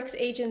Digital Works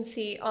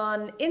Agency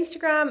on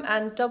Instagram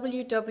and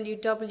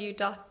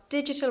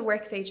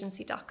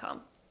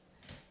www.digitalworksagency.com.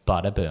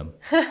 Bada boom.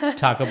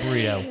 Taco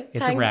burrito.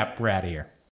 It's a wrap. We're out of here.